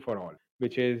win-win for all.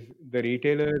 Which is, the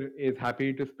retailer is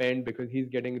happy to spend because he's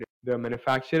getting, the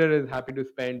manufacturer is happy to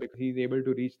spend because he's able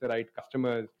to reach the right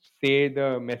customers, say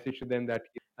the message to them that,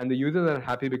 and the users are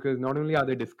happy because not only are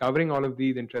they discovering all of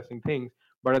these interesting things,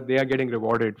 but they are getting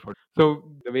rewarded for it.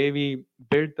 So the way we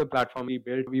built the platform, we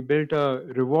built a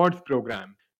rewards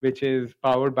program which is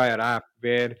powered by our app,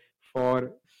 where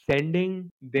for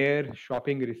sending their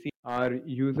shopping receipt, our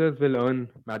users will earn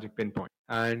Magic Pin points.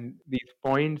 And these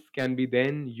points can be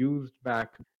then used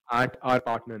back at our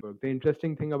partner network. The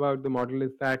interesting thing about the model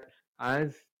is that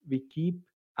as we keep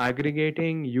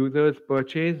aggregating users'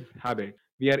 purchase habits,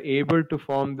 we are able to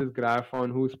form this graph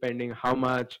on who's spending how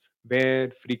much,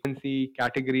 where, frequency,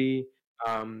 category,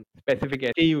 specific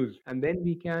SKUs, and then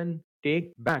we can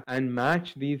take back and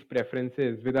match these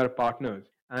preferences with our partners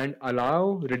and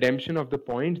allow redemption of the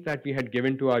points that we had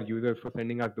given to our users for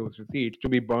sending us those receipts to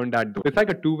be burned at those. It's like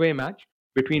a two-way match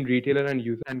between retailer and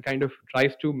user, and kind of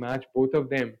tries to match both of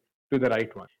them to the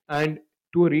right one. And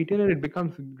to a retailer, it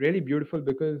becomes really beautiful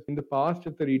because in the past,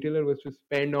 if the retailer was to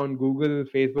spend on Google,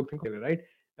 Facebook, things like that, right?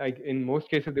 Like in most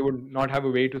cases, they would not have a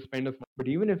way to spend a small. But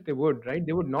even if they would, right,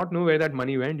 they would not know where that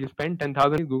money went. You spend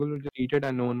 10,000, Google will just eat it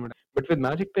and no one would. But with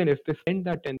Magicpin, if they spend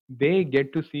that 10, they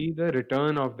get to see the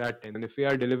return of that 10. And if we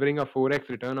are delivering a 4x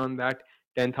return on that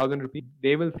 10,000 rupees,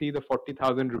 they will see the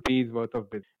 40,000 rupees worth of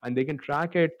business. And they can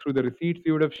track it through the receipts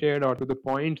you would have shared or through the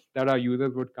points that our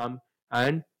users would come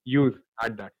and use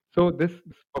at that. So this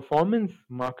performance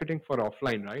marketing for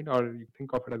offline, right? Or you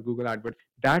think of it as Google AdWords,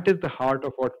 that is the heart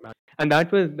of what matters. And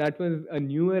that was a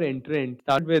newer entrant,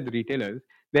 started with retailers.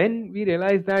 Then we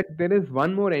realized that there is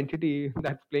one more entity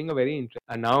that's playing a very interesting.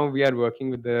 And now we are working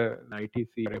with the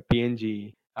ITC or a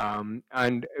PNG,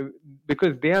 and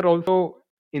because they are also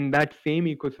in that same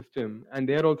ecosystem, and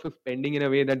they are also spending in a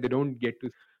way that they don't get to.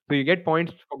 So you get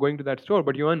points for going to that store,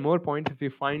 but you earn more points if you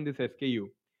find this SKU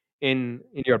in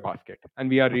your basket. And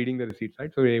we are reading the receipts,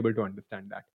 right? So we're able to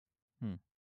understand that. Hmm.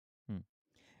 Hmm.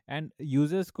 And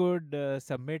users could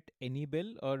submit any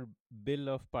bill or bill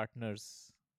of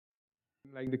partners.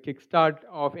 Like the kickstart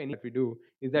of any that we do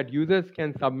is that users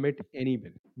can submit any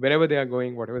bill wherever they are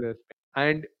going, whatever they're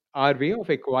spending. And our way of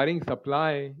acquiring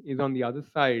supply is on the other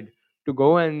side to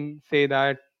go and say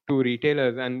that to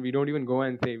retailers, and we don't even go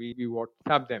and say, we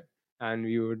WhatsApp them, and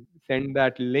we would send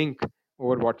that link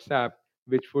over WhatsApp,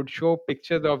 which would show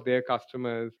pictures of their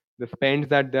customers, the spends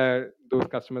that those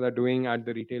customers are doing at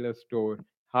the retailer store,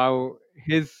 how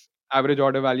his average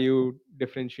order value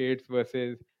differentiates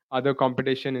versus other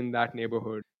competition in that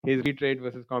neighborhood, his repeat rate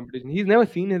versus competition. He's never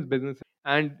seen his business,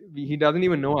 and he doesn't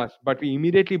even know us, but we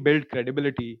immediately build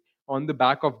credibility on the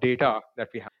back of data that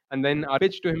we have. And then our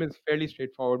pitch to him is fairly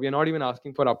straightforward. We are not even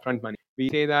asking for upfront money. We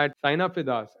say that sign up with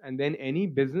us, and then any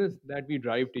business that we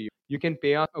drive to you, you can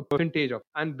pay us a percentage of.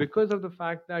 And because of the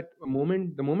fact that the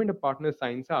moment a partner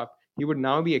signs up, he would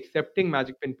now be accepting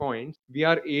Magicpin points, we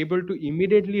are able to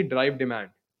immediately drive demand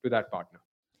to that partner.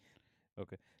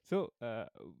 Okay. So,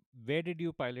 where did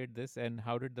you pilot this and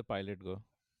how did the pilot go?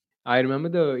 I remember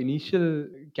the initial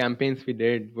campaigns we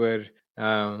did were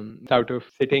out of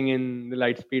sitting in the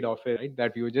Lightspeed office, right?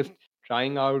 That we were just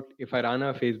trying out if I run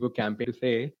a Facebook campaign to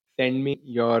say, send me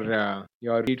your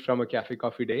read from a cafe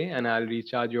coffee day and I'll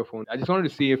recharge your phone. I just wanted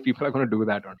to see if people are going to do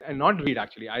that or not. And not read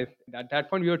actually. At that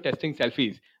point we were testing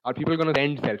selfies. Are people going to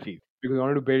send selfies? Because we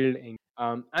wanted to build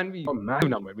and we a massive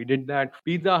number. We did that for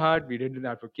Pizza Hut, we did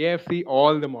that for KFC,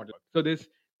 all the models. So this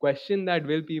question that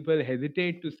will people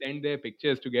hesitate to send their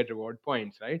pictures to get reward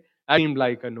points, right? That seemed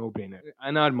like a no-brainer.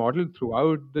 And our model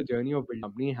throughout the journey of building a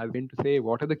company has been to say,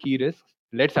 what are the key risks?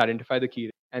 Let's identify the key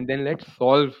risks, and then let's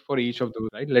solve for each of those,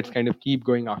 right? Let's kind of keep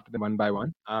going after them one by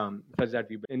one, such that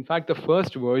we. In fact, the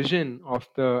first version of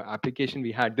the application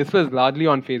we had, this was largely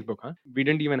on Facebook. Huh? We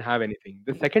didn't even have anything.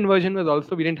 The second version was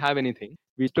also we didn't have anything.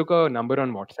 We took a number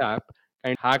on WhatsApp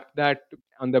and hacked that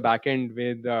on the back end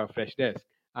with Freshdesk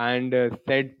and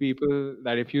said people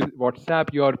that if you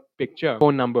WhatsApp your picture,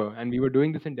 phone number, and we were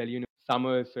doing this in Delhi,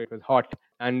 summer, so it was hot,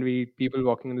 and we people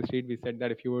walking on the street, we said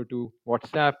that if you were to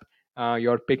WhatsApp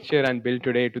your picture and bill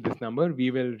today to this number,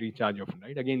 we will recharge your phone.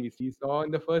 Right? Again, we saw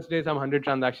in the first day some 100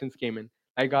 transactions came in.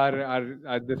 Like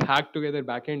our this hacked together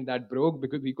backend that broke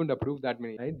because we couldn't approve that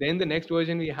many. Right? Then the next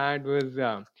version we had was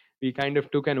we kind of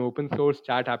took an open source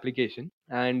chat application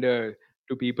and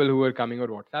to people who were coming on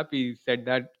WhatsApp, we said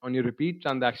that on your repeat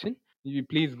transaction, you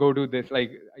please go to this.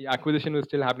 Like acquisition was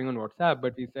still happening on WhatsApp,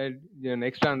 but we said your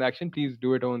next transaction, please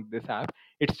do it on this app.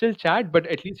 It's still chat, but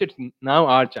at least it's now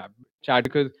our chat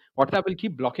because WhatsApp will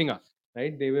keep blocking us,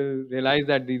 right? They will realize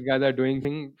that these guys are doing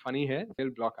something funny here. They'll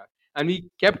block us. And we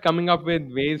kept coming up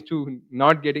with ways to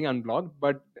not getting unblocked,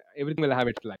 but everything will have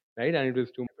its life, right? And it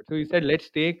was too much. So we said, let's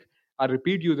take our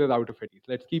repeat users out of it.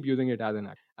 Let's keep using it as an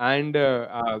app. And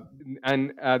that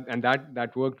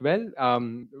worked well.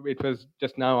 It was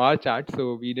just now our chat,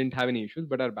 so we didn't have any issues,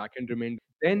 but our backend remained.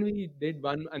 Then we did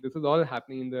one, and this was all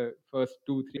happening in the first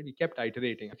 2 3. We kept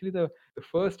iterating. Actually, the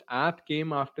first app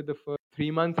came after the first 3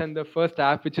 months, and the first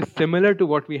app, which is similar to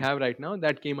what we have right now,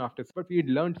 that came after. But we had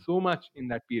learned so much in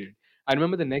that period. I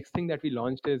remember the next thing that we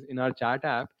launched is in our chat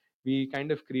app. We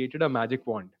kind of created a magic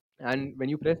wand, and when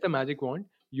you press the magic wand,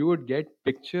 you would get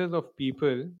pictures of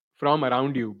people from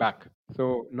around you back.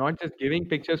 So not just giving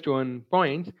pictures to earn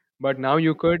points, but now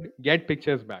you could get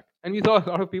pictures back. And we saw a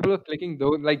lot of people were clicking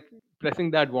those, like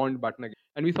pressing that wand button again.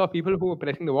 And we saw people who were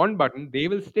pressing the wand button, they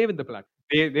will stay with the platform.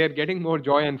 They're getting more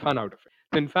joy and fun out of it.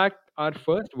 So in fact, our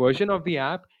first version of the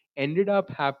app ended up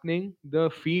happening the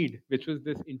feed, which was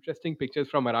this interesting pictures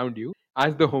from around you,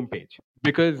 as the homepage.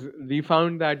 Because we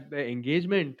found that the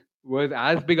engagement was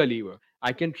as big a lever.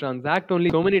 I can transact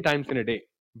only so many times in a day,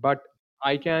 but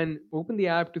I can open the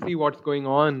app to see what's going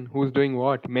on, who's doing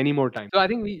what, many more times. So I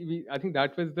think I think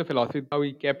that was the philosophy how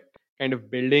we kept kind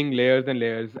of building layers and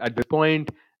layers. At this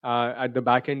point, at the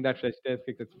back end, that fresh desk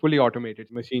it's fully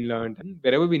automated, machine learned, and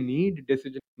wherever we need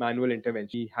decision manual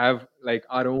intervention, we have like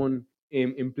our own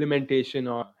implementation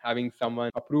or having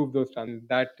someone approve those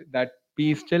transactions. That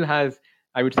piece still has,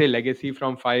 I would say, legacy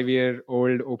from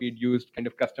 5-year-old OP used kind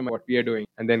of customer what we are doing,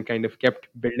 and then kind of kept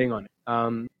building on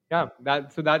it. Yeah,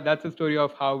 that's a story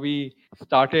of how we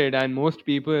started, and most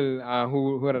people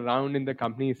who are around in the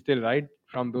company still, right,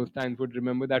 from those times would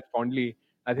remember that fondly.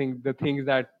 I think the things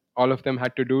that all of them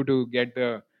had to do to get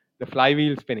the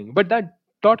flywheel spinning, but that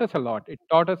taught us a lot. It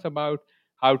taught us about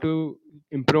how to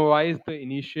improvise the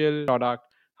initial product,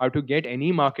 how to get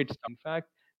any market. In fact,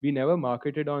 we never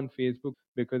marketed on Facebook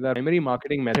because our primary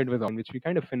marketing method was on which we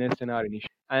kind of finished in our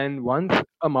initial. And once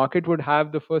a market would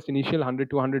have the first initial 100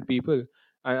 200 people,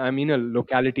 I mean a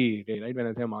locality, right? When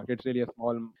I say a market, it's really a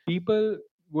small people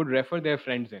would refer their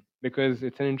friends in because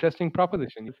it's an interesting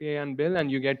proposition. You pay and bill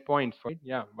and you get points for it.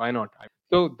 Yeah, why not?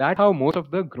 So that's how most of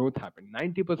the growth happened.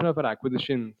 90% of our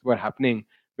acquisitions were happening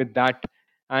with that,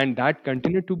 and that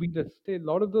continued to be the a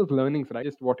lot of those learnings, right?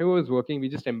 Just whatever was working, we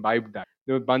just imbibed that.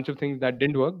 There were a bunch of things that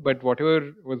didn't work, but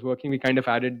whatever was working, we kind of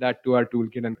added that to our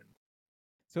toolkit. And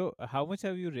So, how much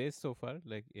have you raised so far,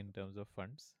 like in terms of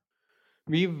funds?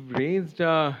 we've raised,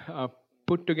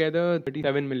 put together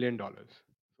 $37 million so far.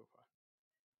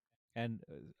 And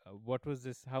what was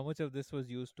this? How much of this was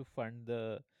used to fund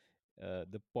the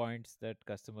points that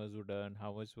customers would earn?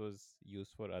 How much was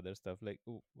used for other stuff? Like,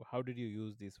 how did you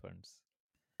use these funds?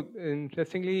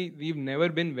 Interestingly, we've never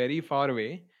been very far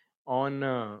away on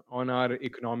our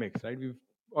economics, right? We've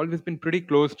always been pretty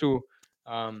close to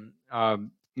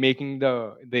making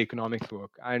the economics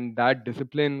work, and that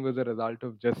discipline was a result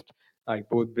of just like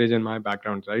both Bridge and my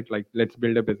backgrounds, right? Like, let's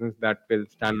build a business that will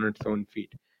stand on its own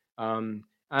feet.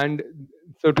 And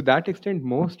so, to that extent,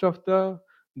 most of the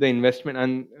investment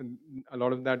and a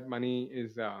lot of that money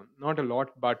is not a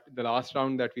lot, but the last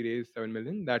round that we raised 7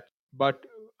 million, that but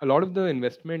a lot of the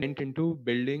investment went into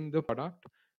building the product,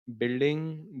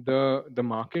 building the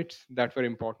markets that were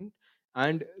important,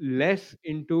 and less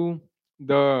into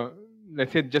the,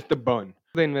 let's say, just the burn.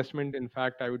 The investment, in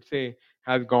fact, I would say,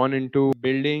 has gone into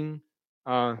building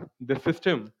the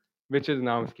system, which is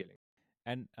now scaling.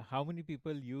 And how many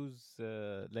people use,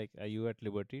 like, are you at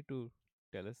liberty to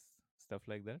tell us stuff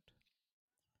like that?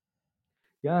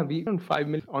 Yeah, we around 5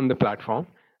 million on the platform,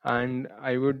 and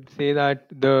I would say that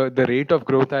the rate of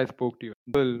growth I spoke to you,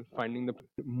 people finding the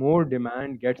more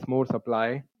demand gets more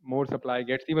supply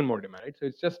gets even more demand. Right? So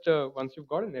it's just once you've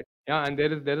gotten it, yeah, and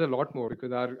there is a lot more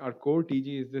because our core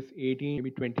TG is this 18,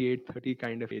 maybe 28, 30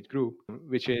 kind of age group,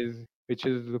 which is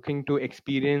looking to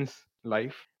experience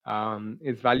life,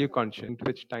 is value conscious, into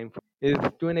which time is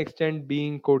to an extent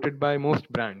being quoted by most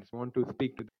brands want to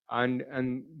speak to them.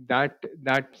 And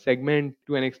that segment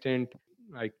to an extent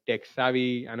like tech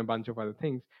savvy and a bunch of other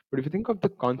things. But if you think of the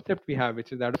concept we have,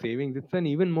 which is that of savings, it's an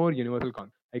even more universal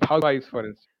concept, like housewives for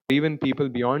instance, even people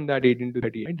beyond that 18 to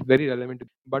 30, right? It's very relevant.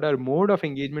 But our mode of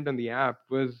engagement on the app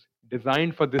was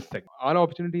designed for this segment. Our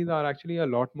opportunities are actually a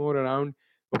lot more around,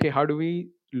 okay, how do we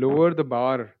lower the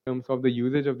bar in terms of the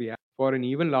usage of the app for an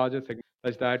even larger segment,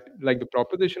 such that like the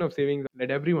proposition of savings,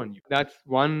 let everyone use. That's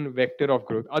one vector of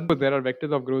growth. Otherwise, there are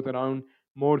vectors of growth around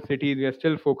more cities. We are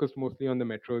still focused mostly on the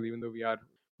metros, even though we are,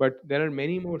 but there are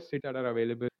many more cities that are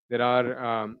available. There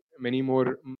are many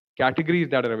more categories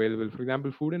that are available. For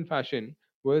example, food and fashion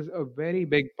was a very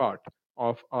big part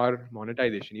of our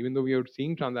monetization, even though we are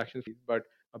seeing transactions, but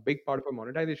a big part of our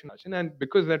monetization. And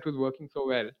because that was working so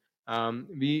well,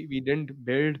 we didn't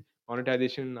build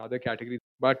monetization in other categories.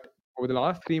 But over the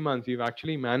last 3 months, we've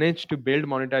actually managed to build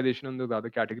monetization on those other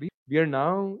categories. We are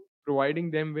now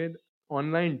providing them with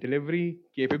online delivery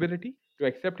capability to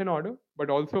accept an order, but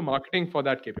also marketing for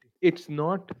that capability. It's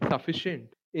not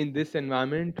sufficient in this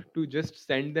environment to just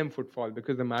send them footfall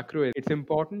because the macro is, it's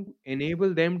important to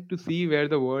enable them to see where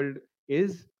the world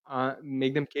is,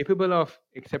 make them capable of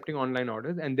accepting online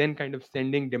orders, and then kind of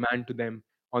sending demand to them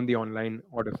on the online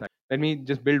order side. Let me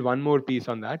just build one more piece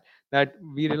on that. That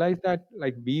we realized that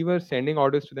like we were sending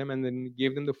orders to them and then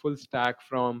gave them the full stack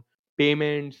from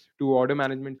payments to order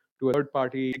management to a third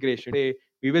party integration. Say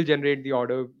we will generate the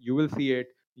order, you will see it,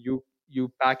 you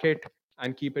pack it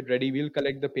and keep it ready. We'll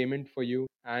collect the payment for you,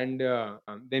 and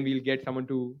then we'll get someone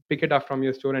to pick it up from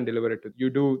your store and deliver it to you. You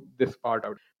do this part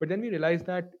out. But then we realized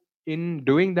that in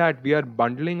doing that, we are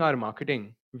bundling our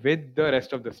marketing with the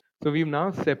rest of this. So we've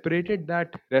now separated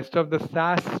that rest of the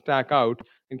SaaS stack out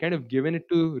and kind of given it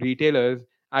to retailers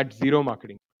at zero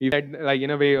marketing. We've had, like,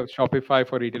 in a way, of Shopify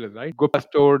for retailers, right?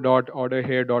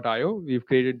 Gupastore.orderhere.io. We've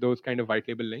created those kind of white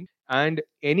label links, and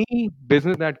any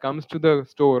business that comes to the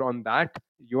store on that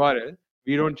URL,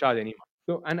 we don't charge any money.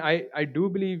 So, and I do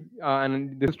believe,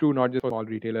 and this is true not just for small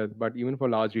retailers, but even for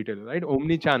large retailers, right?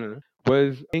 Omni-channel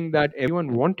was a thing that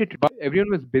everyone wanted to, but everyone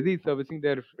was busy servicing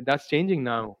their. That's changing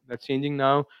now. That's changing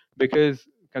now because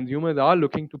consumers are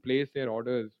looking to place their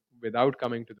orders without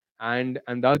coming to them,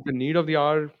 and that's the need of the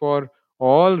hour for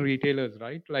all retailers,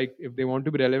 right? Like, if they want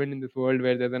to be relevant in this world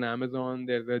where there's an Amazon,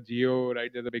 there's a Geo,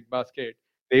 right? There's a big basket.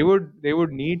 They would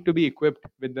need to be equipped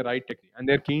with the right technology, and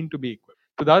they're keen to be equipped.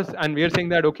 So thus, and we are saying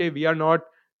that, okay, we are not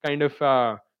kind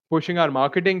of pushing our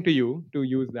marketing to you to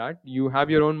use that. You have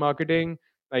your own marketing.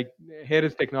 Like, here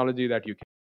is technology that you can.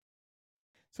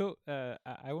 So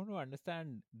I want to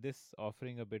understand this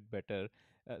offering a bit better.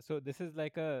 So this is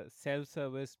like a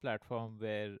self-service platform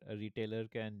where a retailer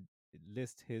can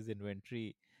list his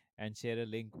inventory and share a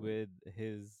link with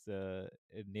his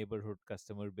neighborhood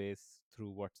customer base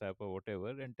through WhatsApp or whatever,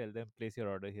 and tell them place your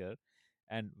order here.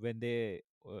 And when they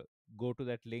go to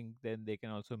that link, then they can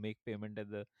also make payment, and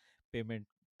the payment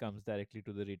comes directly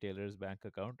to the retailer's bank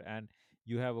account. And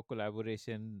you have a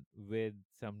collaboration with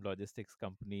some logistics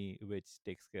company which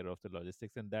takes care of the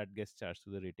logistics, and that gets charged to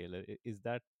the retailer. Is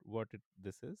that what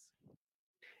this is?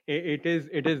 It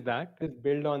is that. Just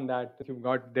build on that you've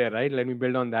got there, right? Let me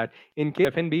build on that. In case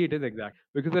F&B, it is exact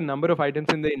because the number of items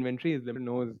in the inventory is limited.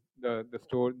 Knows the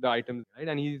store, the items, right?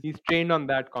 And he's trained on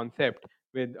that concept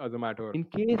with Zomato. In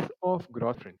case of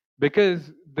grocery,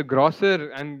 because the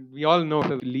grocer, and we all know,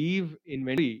 so leave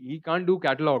inventory, he can't do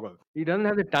catalog also. He doesn't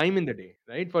have the time in the day,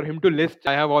 right? For him to list,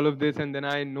 I have all of this, and then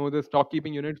I know the stock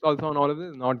keeping units also on all of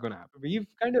this, is not gonna happen. We've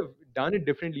kind of done it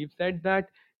differently. We've said that,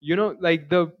 like,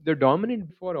 the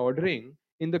dominant for ordering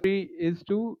in the is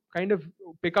to kind of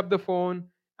pick up the phone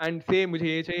and say मुझे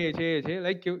ये चाहिए ये चाहिए ये चाहिए,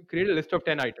 like, create a list of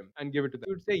 10 items and give it to them.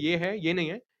 You would say ये है ये नहीं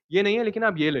है ये नहीं है लेकिन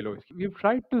आप ये ले लो. We've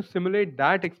tried to simulate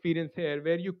that experience here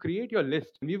where you create your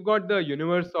list. We've got the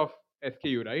universe of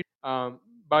SKU, right?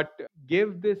 But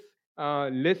give this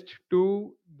list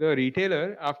to the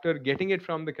retailer after getting it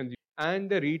from the consumer. And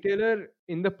the retailer,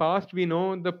 in the past, we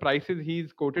know the prices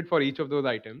he's quoted for each of those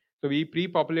items. So we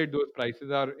pre-populate those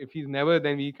prices, or if he's never,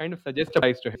 then we kind of suggest a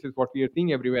price to him. This is what we are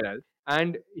seeing everywhere else.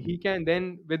 And he can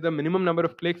then, with the minimum number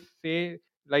of clicks, say,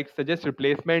 like, suggest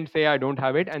replacement, say I don't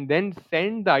have it, and then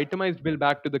send the itemized bill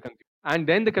back to the consumer. And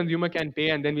then the consumer can pay,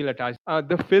 and then we'll attach.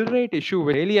 The fill rate issue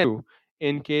will really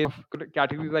in case of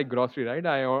categories like grocery, right?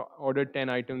 I ordered 10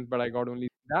 items, but I got only.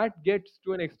 That gets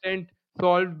to an extent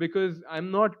solved because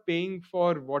I'm not paying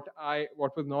for what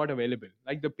was not available.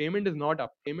 Like, the payment is not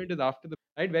up. Payment is after the,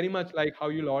 right? Very much like how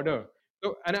you'll order.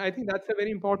 So, and I think that's a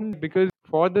very important because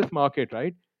for this market,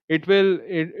 right? It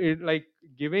like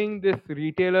giving this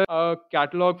retailer a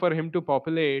catalog for him to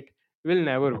populate will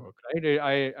never work, right?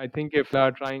 I think if they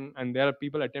are trying, and there are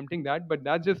people attempting that, but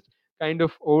that's just kind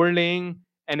of overlaying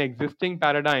an existing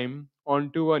paradigm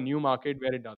onto a new market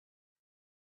where it does.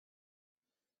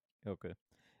 Okay.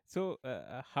 So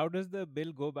how does the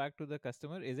bill go back to the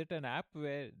customer? Is it an app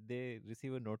where they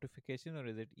receive a notification, or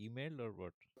is it email, or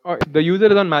what? Or if the user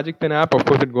is on Magicpin app, of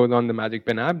course it goes on the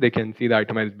Magicpin app. They can see the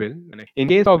itemized bill. In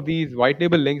case of these white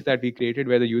label links that we created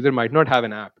where the user might not have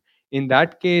an app, in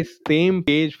that case, same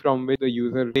page from which the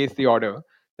user placed the order,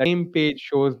 that same page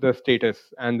shows the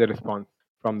status and the response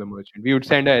from the merchant. We would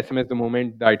send a SMS the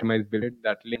moment the itemized bill hit,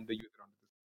 that link the user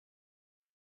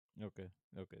on. Okay,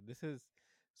 okay. This is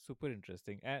super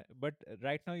interesting. But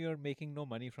right now you're making no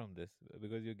money from this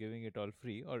because you're giving it all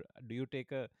free, or do you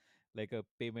take a like a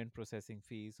payment processing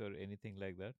fees or anything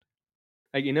like that?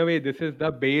 Like, in a way, this is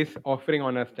the base offering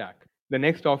on our stack. The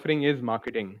next offering is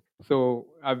marketing. So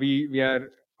we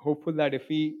are hopeful that if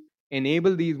we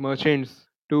enable these merchants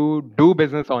to do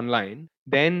business online,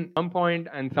 then at some point,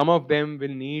 and some of them will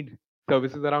need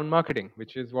services around marketing,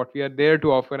 which is what we are there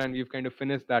to offer, and we've kind of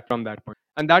finished that from that point,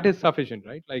 and that is sufficient,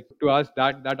 right? Like, to us,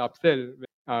 that upsell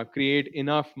will create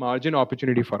enough margin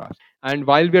opportunity for us. And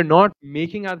while we are not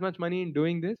making as much money in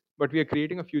doing this, but we are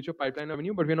creating a future pipeline of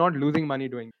revenue, but we're not losing money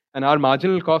doing it. And our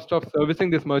marginal cost of servicing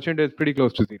this merchant is pretty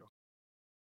close to zero.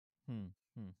 Hmm.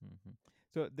 Hmm.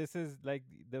 So this is like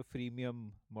the freemium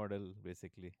model,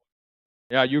 basically.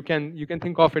 Yeah, you can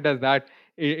think of it as that.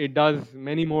 It does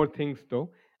many more things though.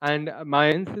 And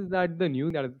my sense is that the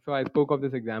new that so I spoke of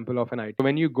this example of an IT. So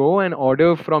when you go and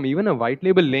order from even a white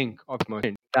label link of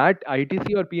merchant, that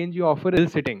ITC or PNG offer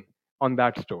is sitting on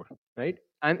that store, right?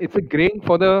 And it's a great thing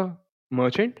for the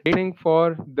merchant, great thing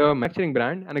for the manufacturing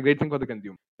brand, and a great thing for the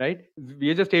consumer, right?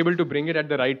 We are just able to bring it at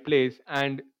the right place,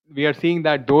 and we are seeing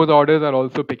that those orders are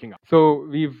also picking up. So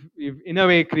we've in a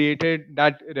way created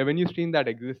that revenue stream that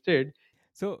existed.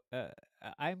 So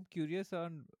I'm curious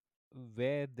on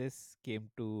where this came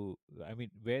to. I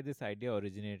mean, where this idea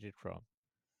originated from.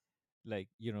 Like,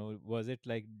 was it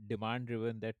like demand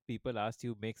driven that people asked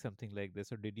you make something like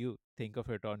this, or did you think of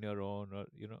it on your own, or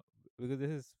because this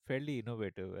is fairly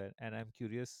innovative, and I'm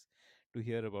curious to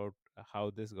hear about how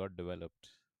this got developed.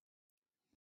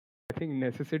 I think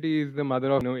necessity is the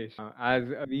mother of innovation. As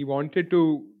we wanted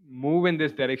to move in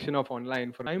this direction of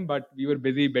online for time, but we were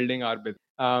busy building our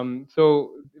business.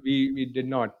 So we did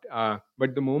not.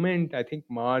 But the moment I think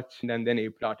March and then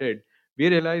April started, we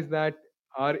realized that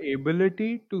our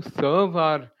ability to serve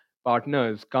our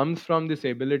partners comes from this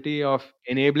ability of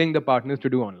enabling the partners to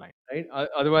do online, right?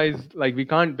 Otherwise, like we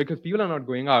can't, because people are not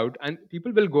going out, and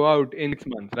people will go out in 6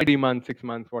 months, right? 3 months, 6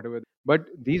 months, whatever. But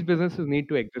these businesses need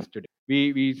to exist today.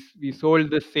 We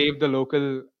sold the save the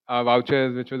local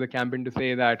vouchers, which was a campaign to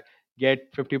say that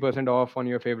get 50% off on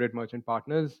your favorite merchant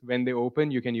partners when they open.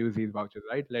 You can use these vouchers,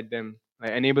 right? Let them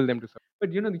enable them to serve.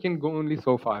 But you can go only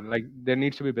so far. Like there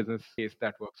needs to be a business case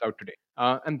that works out today,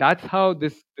 and that's how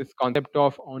this concept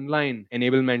of online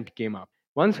enablement came up.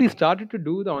 Once we started to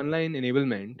do the online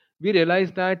enablement, we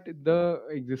realized that the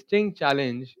existing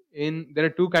challenge in there are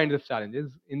two kinds of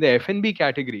challenges in the F&B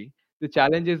category. The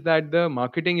challenge is that the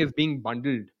marketing is being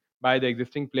bundled by the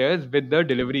existing players with the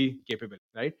delivery capability,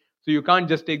 right? So you can't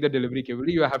just take the delivery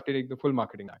capability, you have to take the full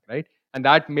marketing back, right? And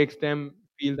that makes them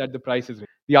feel that the price is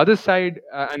the other side.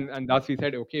 And thus we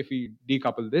said, okay, if we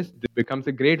decouple this becomes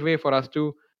a great way for us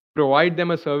to provide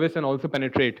them a service and also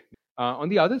penetrate. On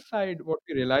the other side, what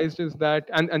we realized is that,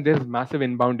 and there's massive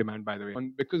inbound demand, by the way,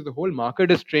 because the whole market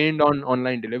is trained on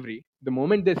online delivery. The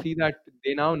moment they see that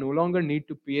they now no longer need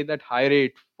to pay that high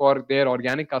rate for their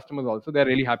organic customers, also, they're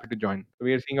really happy to join. So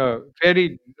we are seeing a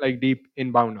very like deep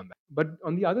inbound on that. But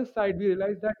on the other side, we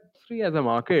realized that free as a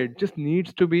market just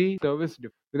needs to be service.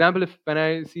 For example, if when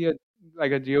I see a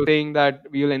like a geo saying that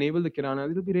we will enable the kirana,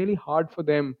 it will be really hard for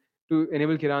them to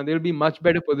enable kirana. They will be much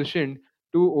better positioned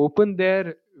to open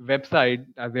their website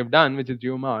as they've done, which is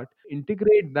GeoMart,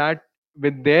 integrate that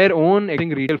with their own existing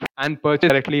retail and purchase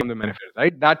directly from the manufacturer,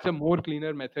 right? That's a more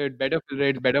cleaner method, better fill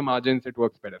rates, better margins, it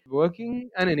works better. Working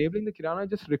and enabling the Kirana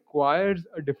just requires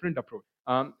a different approach.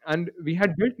 And we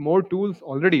had built more tools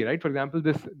already, right? For example,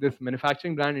 this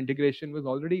manufacturing brand integration was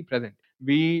already present.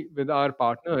 We, with our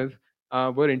partners,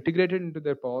 were integrated into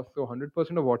their POS, so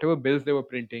 100% of whatever bills they were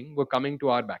printing were coming to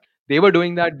our back. They were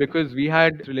doing that because we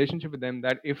had this relationship with them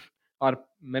that if our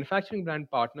manufacturing brand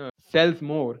partner sells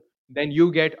more, then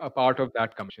you get a part of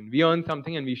that commission. We earn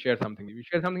something and we share something. We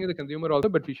share something with the consumer also,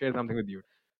 but we share something with you.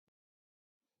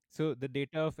 So the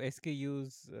data of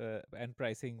SKUs and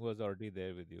pricing was already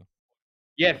there with you.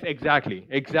 Yes, exactly,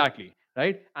 exactly.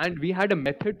 Right, and we had a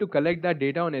method to collect that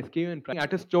data on SKU and pricing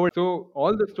at a store. So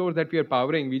all the stores that we are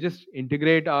powering, we just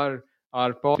integrate our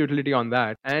POS utility on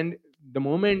that, and the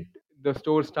moment the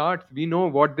store starts, we know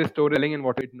what this store is selling and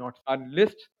what it not. Our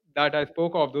list that I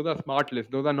spoke of, those are smart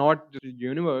lists. Those are not just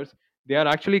universe. They are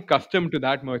actually custom to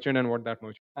that merchant and what that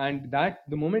merchant. And that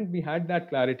the moment we had that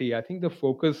clarity, I think the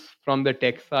focus from the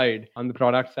tech side on the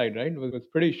product side, right, was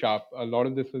pretty sharp. A lot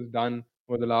of this was done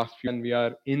over the last few, and we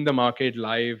are in the market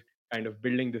live, kind of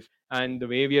building this. And the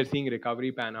way we are seeing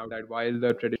recovery pan out, that while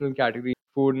the traditional category,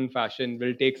 food and fashion,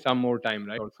 will take some more time,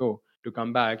 right, also to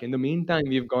come back. In the meantime,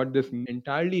 we've got this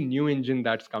entirely new engine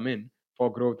that's come in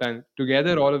for growth, and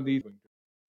together, all of these.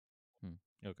 Hmm.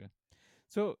 Okay.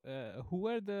 So, who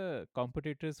are the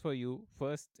competitors for you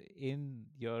first in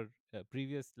your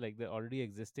previous, like the already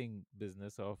existing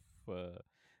business of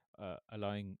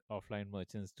allowing offline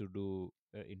merchants to do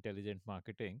intelligent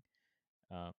marketing,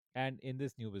 and in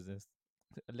this new business?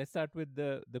 Let's start with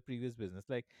the previous business.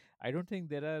 Like, I don't think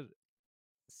there are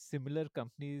similar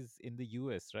companies in the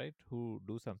US, right, who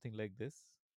do something like this.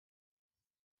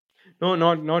 No,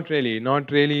 not really.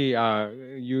 Not really.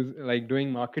 Use like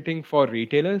doing marketing for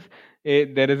retailers.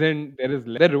 There is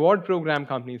the reward program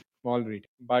companies, small retail,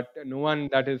 but no one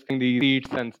that is the seats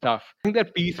and stuff. I think there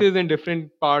are pieces in different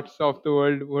parts of the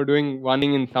world who are doing one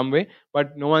thing in some way,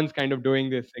 but no one's kind of doing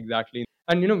this exactly.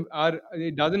 And our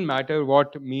it doesn't matter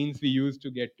what means we use to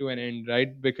get to an end,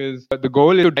 right? Because the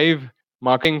goal is to drive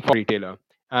marketing for retailer.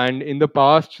 And in the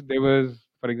past, there was,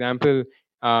 for example,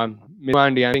 and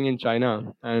Yang in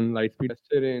China and Lightspeed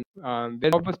invested in.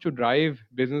 Their job was to drive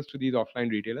business to these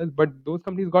offline retailers, but those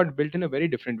companies got built in a very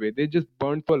different way. They just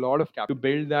burned through a lot of capital to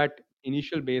build that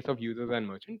initial base of users and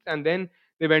merchants, and then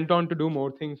they went on to do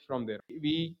more things from there.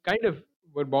 We kind of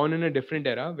were born in a different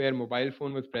era where mobile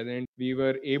phone was present. We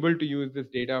were able to use this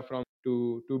data from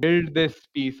to build this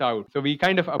piece out. So we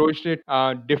kind of approached it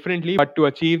differently, but to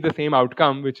achieve the same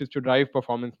outcome, which is to drive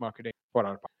performance marketing for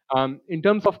our part. In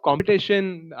terms of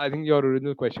competition, I think your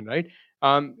original question, right?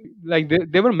 Like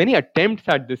there were many attempts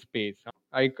at this space,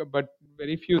 but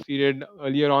very few succeeded.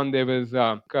 Earlier on, there was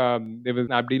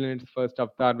Snapdeal in its first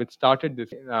avatar, which started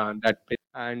this that place,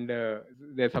 and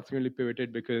they subsequently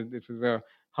pivoted because this was a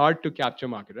hard to capture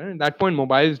market. Right? At that point,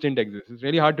 mobiles didn't exist. It's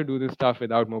really hard to do this stuff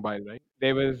without mobile, right?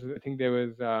 I think there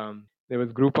was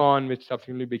Groupon, which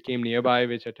subsequently became Nearby,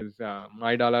 which it is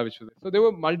My Dollar, which was so there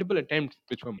were multiple attempts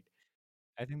which were made.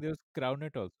 I think there was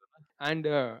Crownet also. And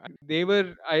they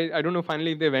were I don't know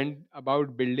finally if they went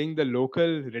about building the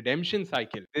local redemption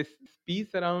cycle, this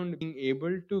piece around being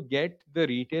able to get the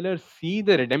retailer see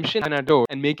the redemption at door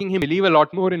and making him believe a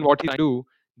lot more in what he do.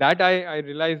 That I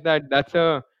realized that that's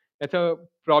a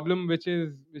problem which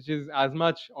is as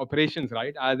much operations,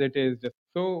 right, as it is just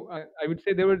so I would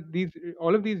say there were these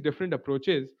all of these different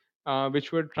approaches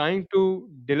which were trying to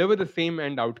deliver the same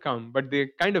end outcome, but they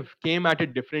kind of came at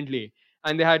it differently,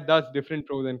 and they had thus different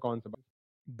pros and cons about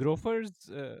it. Grofers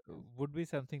would be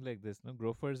something like this, no?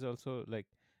 Grofers also like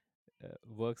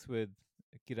works with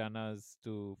kiranas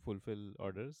to fulfill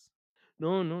orders.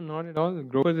 No, no, not at all.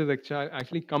 Growers is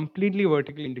actually completely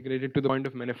vertically integrated to the point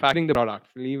of manufacturing the products,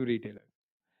 leave retailers.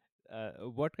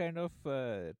 What kind of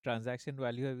transaction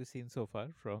value have you seen so far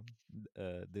from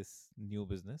this new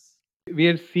business? We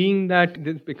are seeing that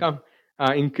this become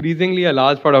increasingly a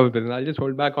large part of our business. I'll just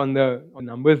hold back on the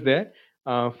numbers there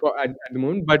for at the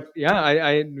moment. But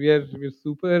yeah, we're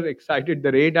super excited.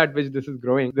 The rate at which this is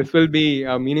growing, this will be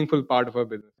a meaningful part of our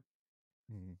business.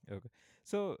 Okay.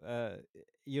 So,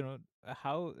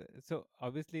 how, so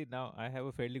obviously now I have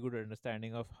a fairly good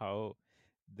understanding of how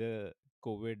the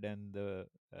COVID and the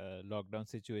lockdown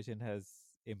situation has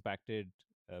impacted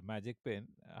Magicpin.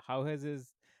 How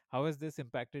has this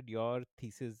impacted your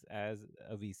thesis as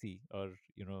a VC? Or,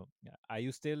 are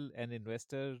you still an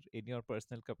investor in your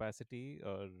personal capacity,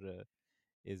 or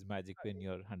is Magicpin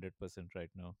your 100% right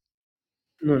now?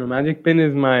 No, no. Magic Pin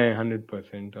is my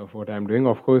 100% of what I'm doing.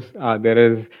 Of course,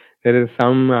 there is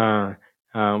some.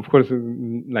 Of course,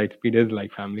 Lightspeed is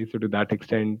like family, so to that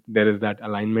extent, there is that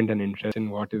alignment and interest in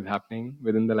what is happening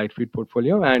within the Lightspeed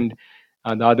portfolio, and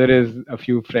the other is a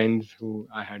few friends who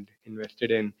I had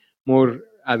invested in more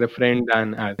as a friend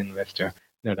than as an investor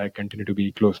that I continue to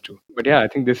be close to. But yeah, I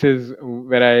think this is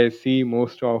where I see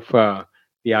most of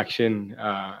the action,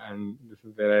 and this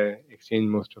is where I exchange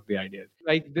most of the ideas.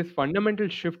 Like this fundamental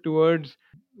shift towards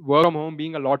work from home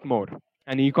being a lot more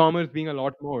and e-commerce being a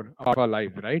lot more of our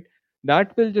lives, right?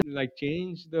 That will just like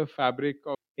change the fabric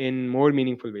of in more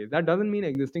meaningful ways. That doesn't mean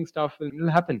existing stuff will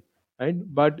happen, right?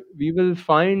 But we will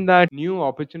find that new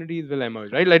opportunities will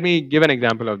emerge, right? Let me give an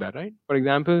example of that, right? For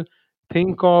example,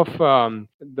 think of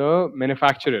the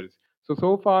manufacturers.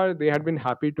 So far they had been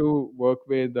happy to work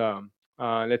with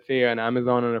let's say an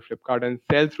Amazon or a Flipkart and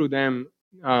sell through them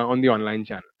on the online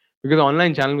channel because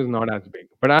online channel was not as big.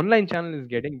 But online channel is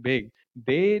getting big.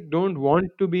 They don't want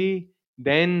to be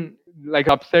then like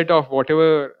upset of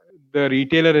whatever the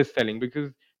retailer is selling because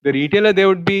the retailer they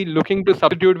would be looking to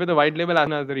substitute with a white label as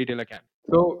soon as the retailer can.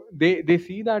 So they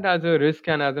see that as a risk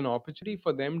and as an opportunity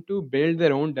for them to build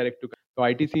their own direct to. So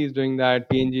ITC is doing that,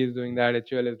 PNG is doing that,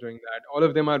 HUL is doing that. All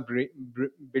of them are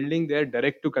building their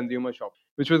direct to consumer shop,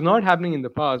 which was not happening in the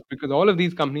past because all of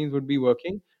these companies would be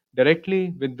working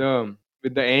directly with the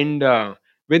end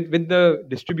with the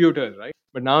distributors, right?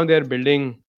 But now they're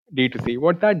building D2C.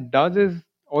 What that does is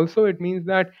also it means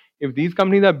that if these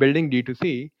companies are building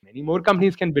D2C, many more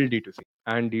companies can build D2C,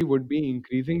 and D2C would be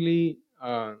increasingly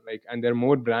and there are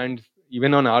more brands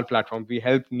even on our platform. We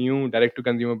help new direct to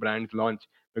consumer brands launch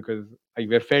because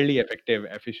we're fairly effective,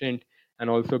 efficient, and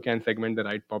also can segment the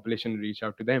right population, reach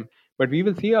out to them. But we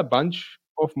will see a bunch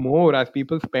of more as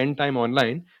people spend time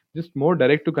online, just more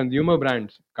direct to consumer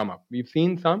brands come up. We've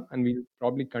seen some and we'll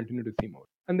probably continue to see more.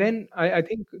 And then I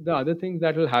think the other things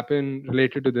that will happen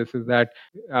related to this is that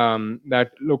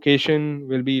location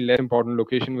will be less important.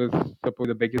 Location was suppose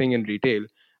the biggest thing in retail.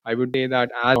 I would say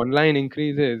that as online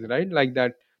increases, right, like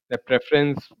that the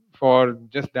preference for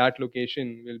just that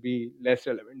location will be less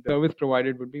relevant. The service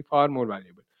provided would be far more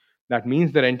valuable. That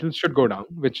means the rentals should go down,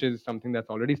 which is something that's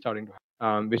already starting to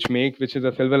happen, which is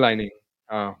a silver lining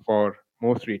for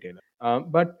most retailers.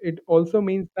 But it also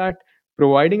means that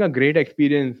providing a great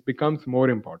experience becomes more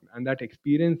important, and that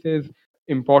experience is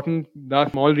important. The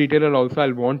small retailer also,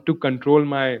 I'll want to control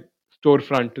my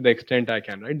storefront to the extent I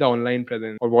can, right? The online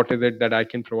presence, or what is it that I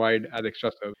can provide as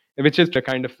extra service, which is the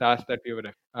kind of SaaS that we were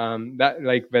that,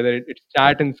 like, whether it's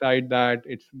chat inside that,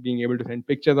 it's being able to send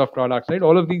pictures of products, right?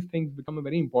 All of these things become a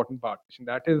very important part.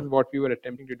 That is what we were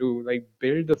attempting to do, like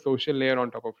build the social layer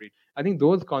on top of it. I think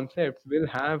those concepts will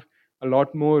have a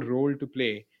lot more role to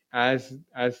play as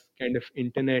kind of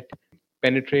internet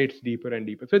penetrates deeper and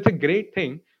deeper. So it's a great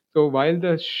thing. So while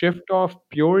the shift of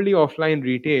purely offline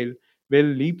retail will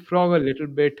leapfrog a little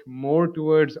bit more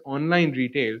towards online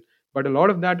retail, but a lot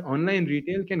of that online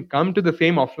retail can come to the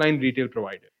same offline retail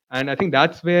provider. And I think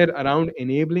that's where, around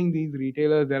enabling these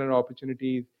retailers, there are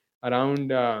opportunities.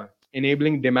 Around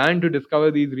enabling demand to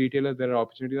discover these retailers, there are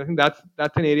opportunities. I think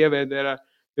that's an area where there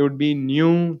would be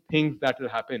new things that will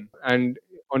happen, and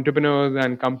entrepreneurs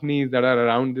and companies that are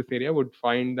around this area would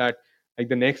find that, like,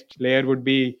 the next layer would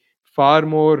be far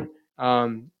more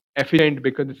efficient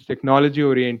because it's technology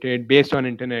oriented, based on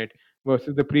internet,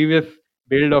 versus the previous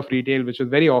build of retail, which was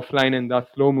very offline and thus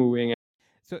slow moving.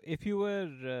 So, if you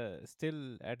were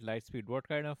still at Lightspeed, what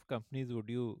kind of companies would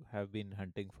you have been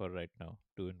hunting for right now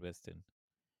to invest in?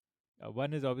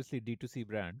 One is obviously D2C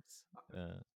brands.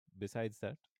 Besides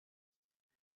that,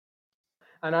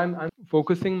 And I'm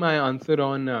focusing my answer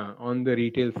on the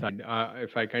retail side.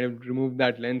 If I kind of remove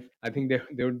that lens, I think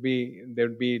there would be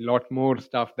a lot more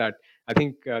stuff that I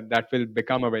think that will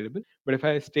become available. But if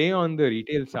I stay on the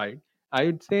retail side, I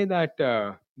would say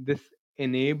that this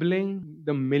enabling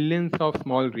the millions of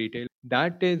small retail,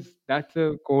 that's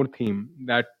a core theme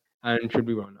that and should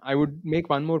be one. I would make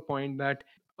one more point that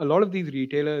a lot of these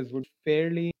retailers would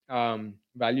fairly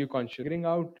value conscious. Figuring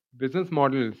out business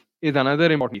models is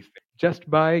another important piece. Just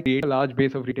by creating a large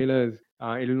base of retailers,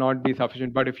 it will not be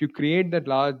sufficient. But if you create that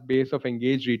large base of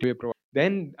engaged retail providers,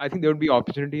 then I think there would be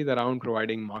opportunities around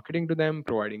providing marketing to them,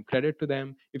 providing credit to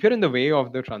them. If you're in the way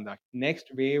of the transaction,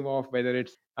 next wave of whether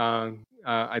it's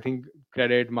I think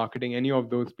credit, marketing, any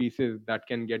of those pieces that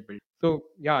can get built. So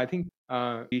yeah, I think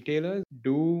retailers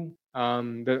do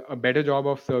a better job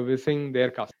of servicing their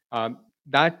customers.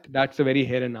 That's a very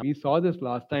here and now. We saw this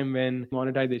last time when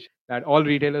monetization, that all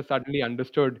retailers suddenly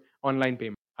understood online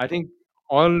payment. I think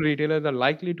all retailers are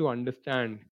likely to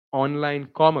understand online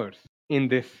commerce in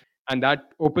this, and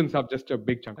that opens up just a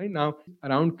big chunk. Right now,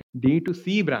 around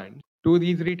D2C brands to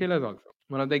these retailers also.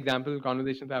 One of the example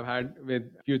conversations I've had with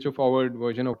future forward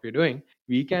version of what we're doing,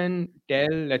 we can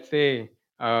tell, let's say,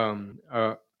 a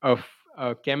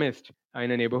chemist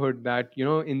in a neighborhood that,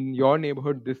 in your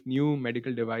neighborhood, this new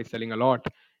medical device selling a lot.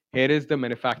 Here is the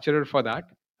manufacturer for that.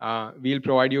 We'll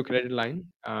provide you a credit line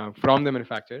from the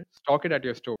manufacturer, stock it at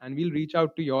your store, and we'll reach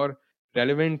out to your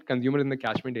relevant consumers in the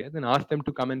catchment areas and ask them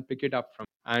to come and pick it up from.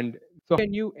 And so,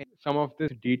 can you some of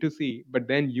this D2C, but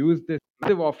then use this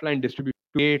massive offline distribution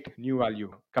to create new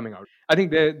value coming out? I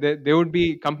think there would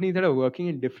be companies that are working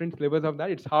in different flavors of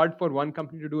that. It's hard for one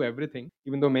company to do everything,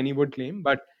 even though many would claim.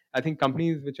 But I think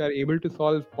companies which are able to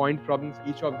solve point problems,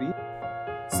 each of these.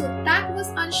 So that was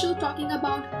Anshoo talking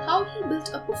about how he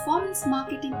built a performance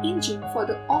marketing engine for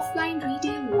the offline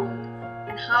retail world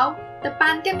and how the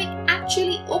pandemic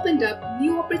actually opened up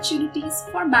new opportunities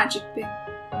for Magicpin.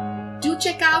 Do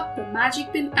check out the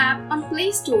Magicpin app on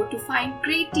Play Store to find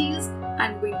great deals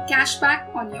and win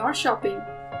cashback on your shopping.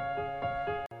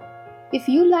 If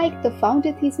you like the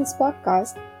Founder Thesis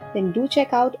podcast, then do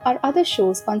check out our other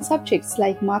shows on subjects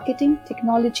like marketing,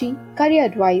 technology, career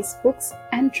advice, books,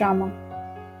 and drama.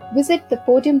 Visit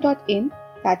thepodium.in,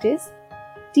 that is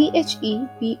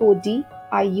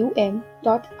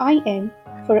thepodium.in,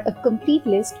 for a complete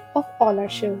list of all our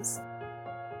shows.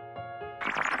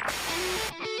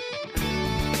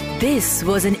 This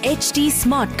was an HT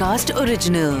Smartcast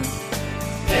original.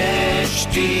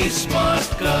 HT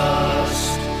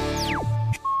Smartcast.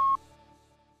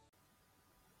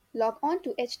 Log on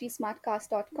to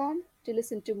htsmartcast.com to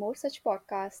listen to more such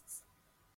podcasts.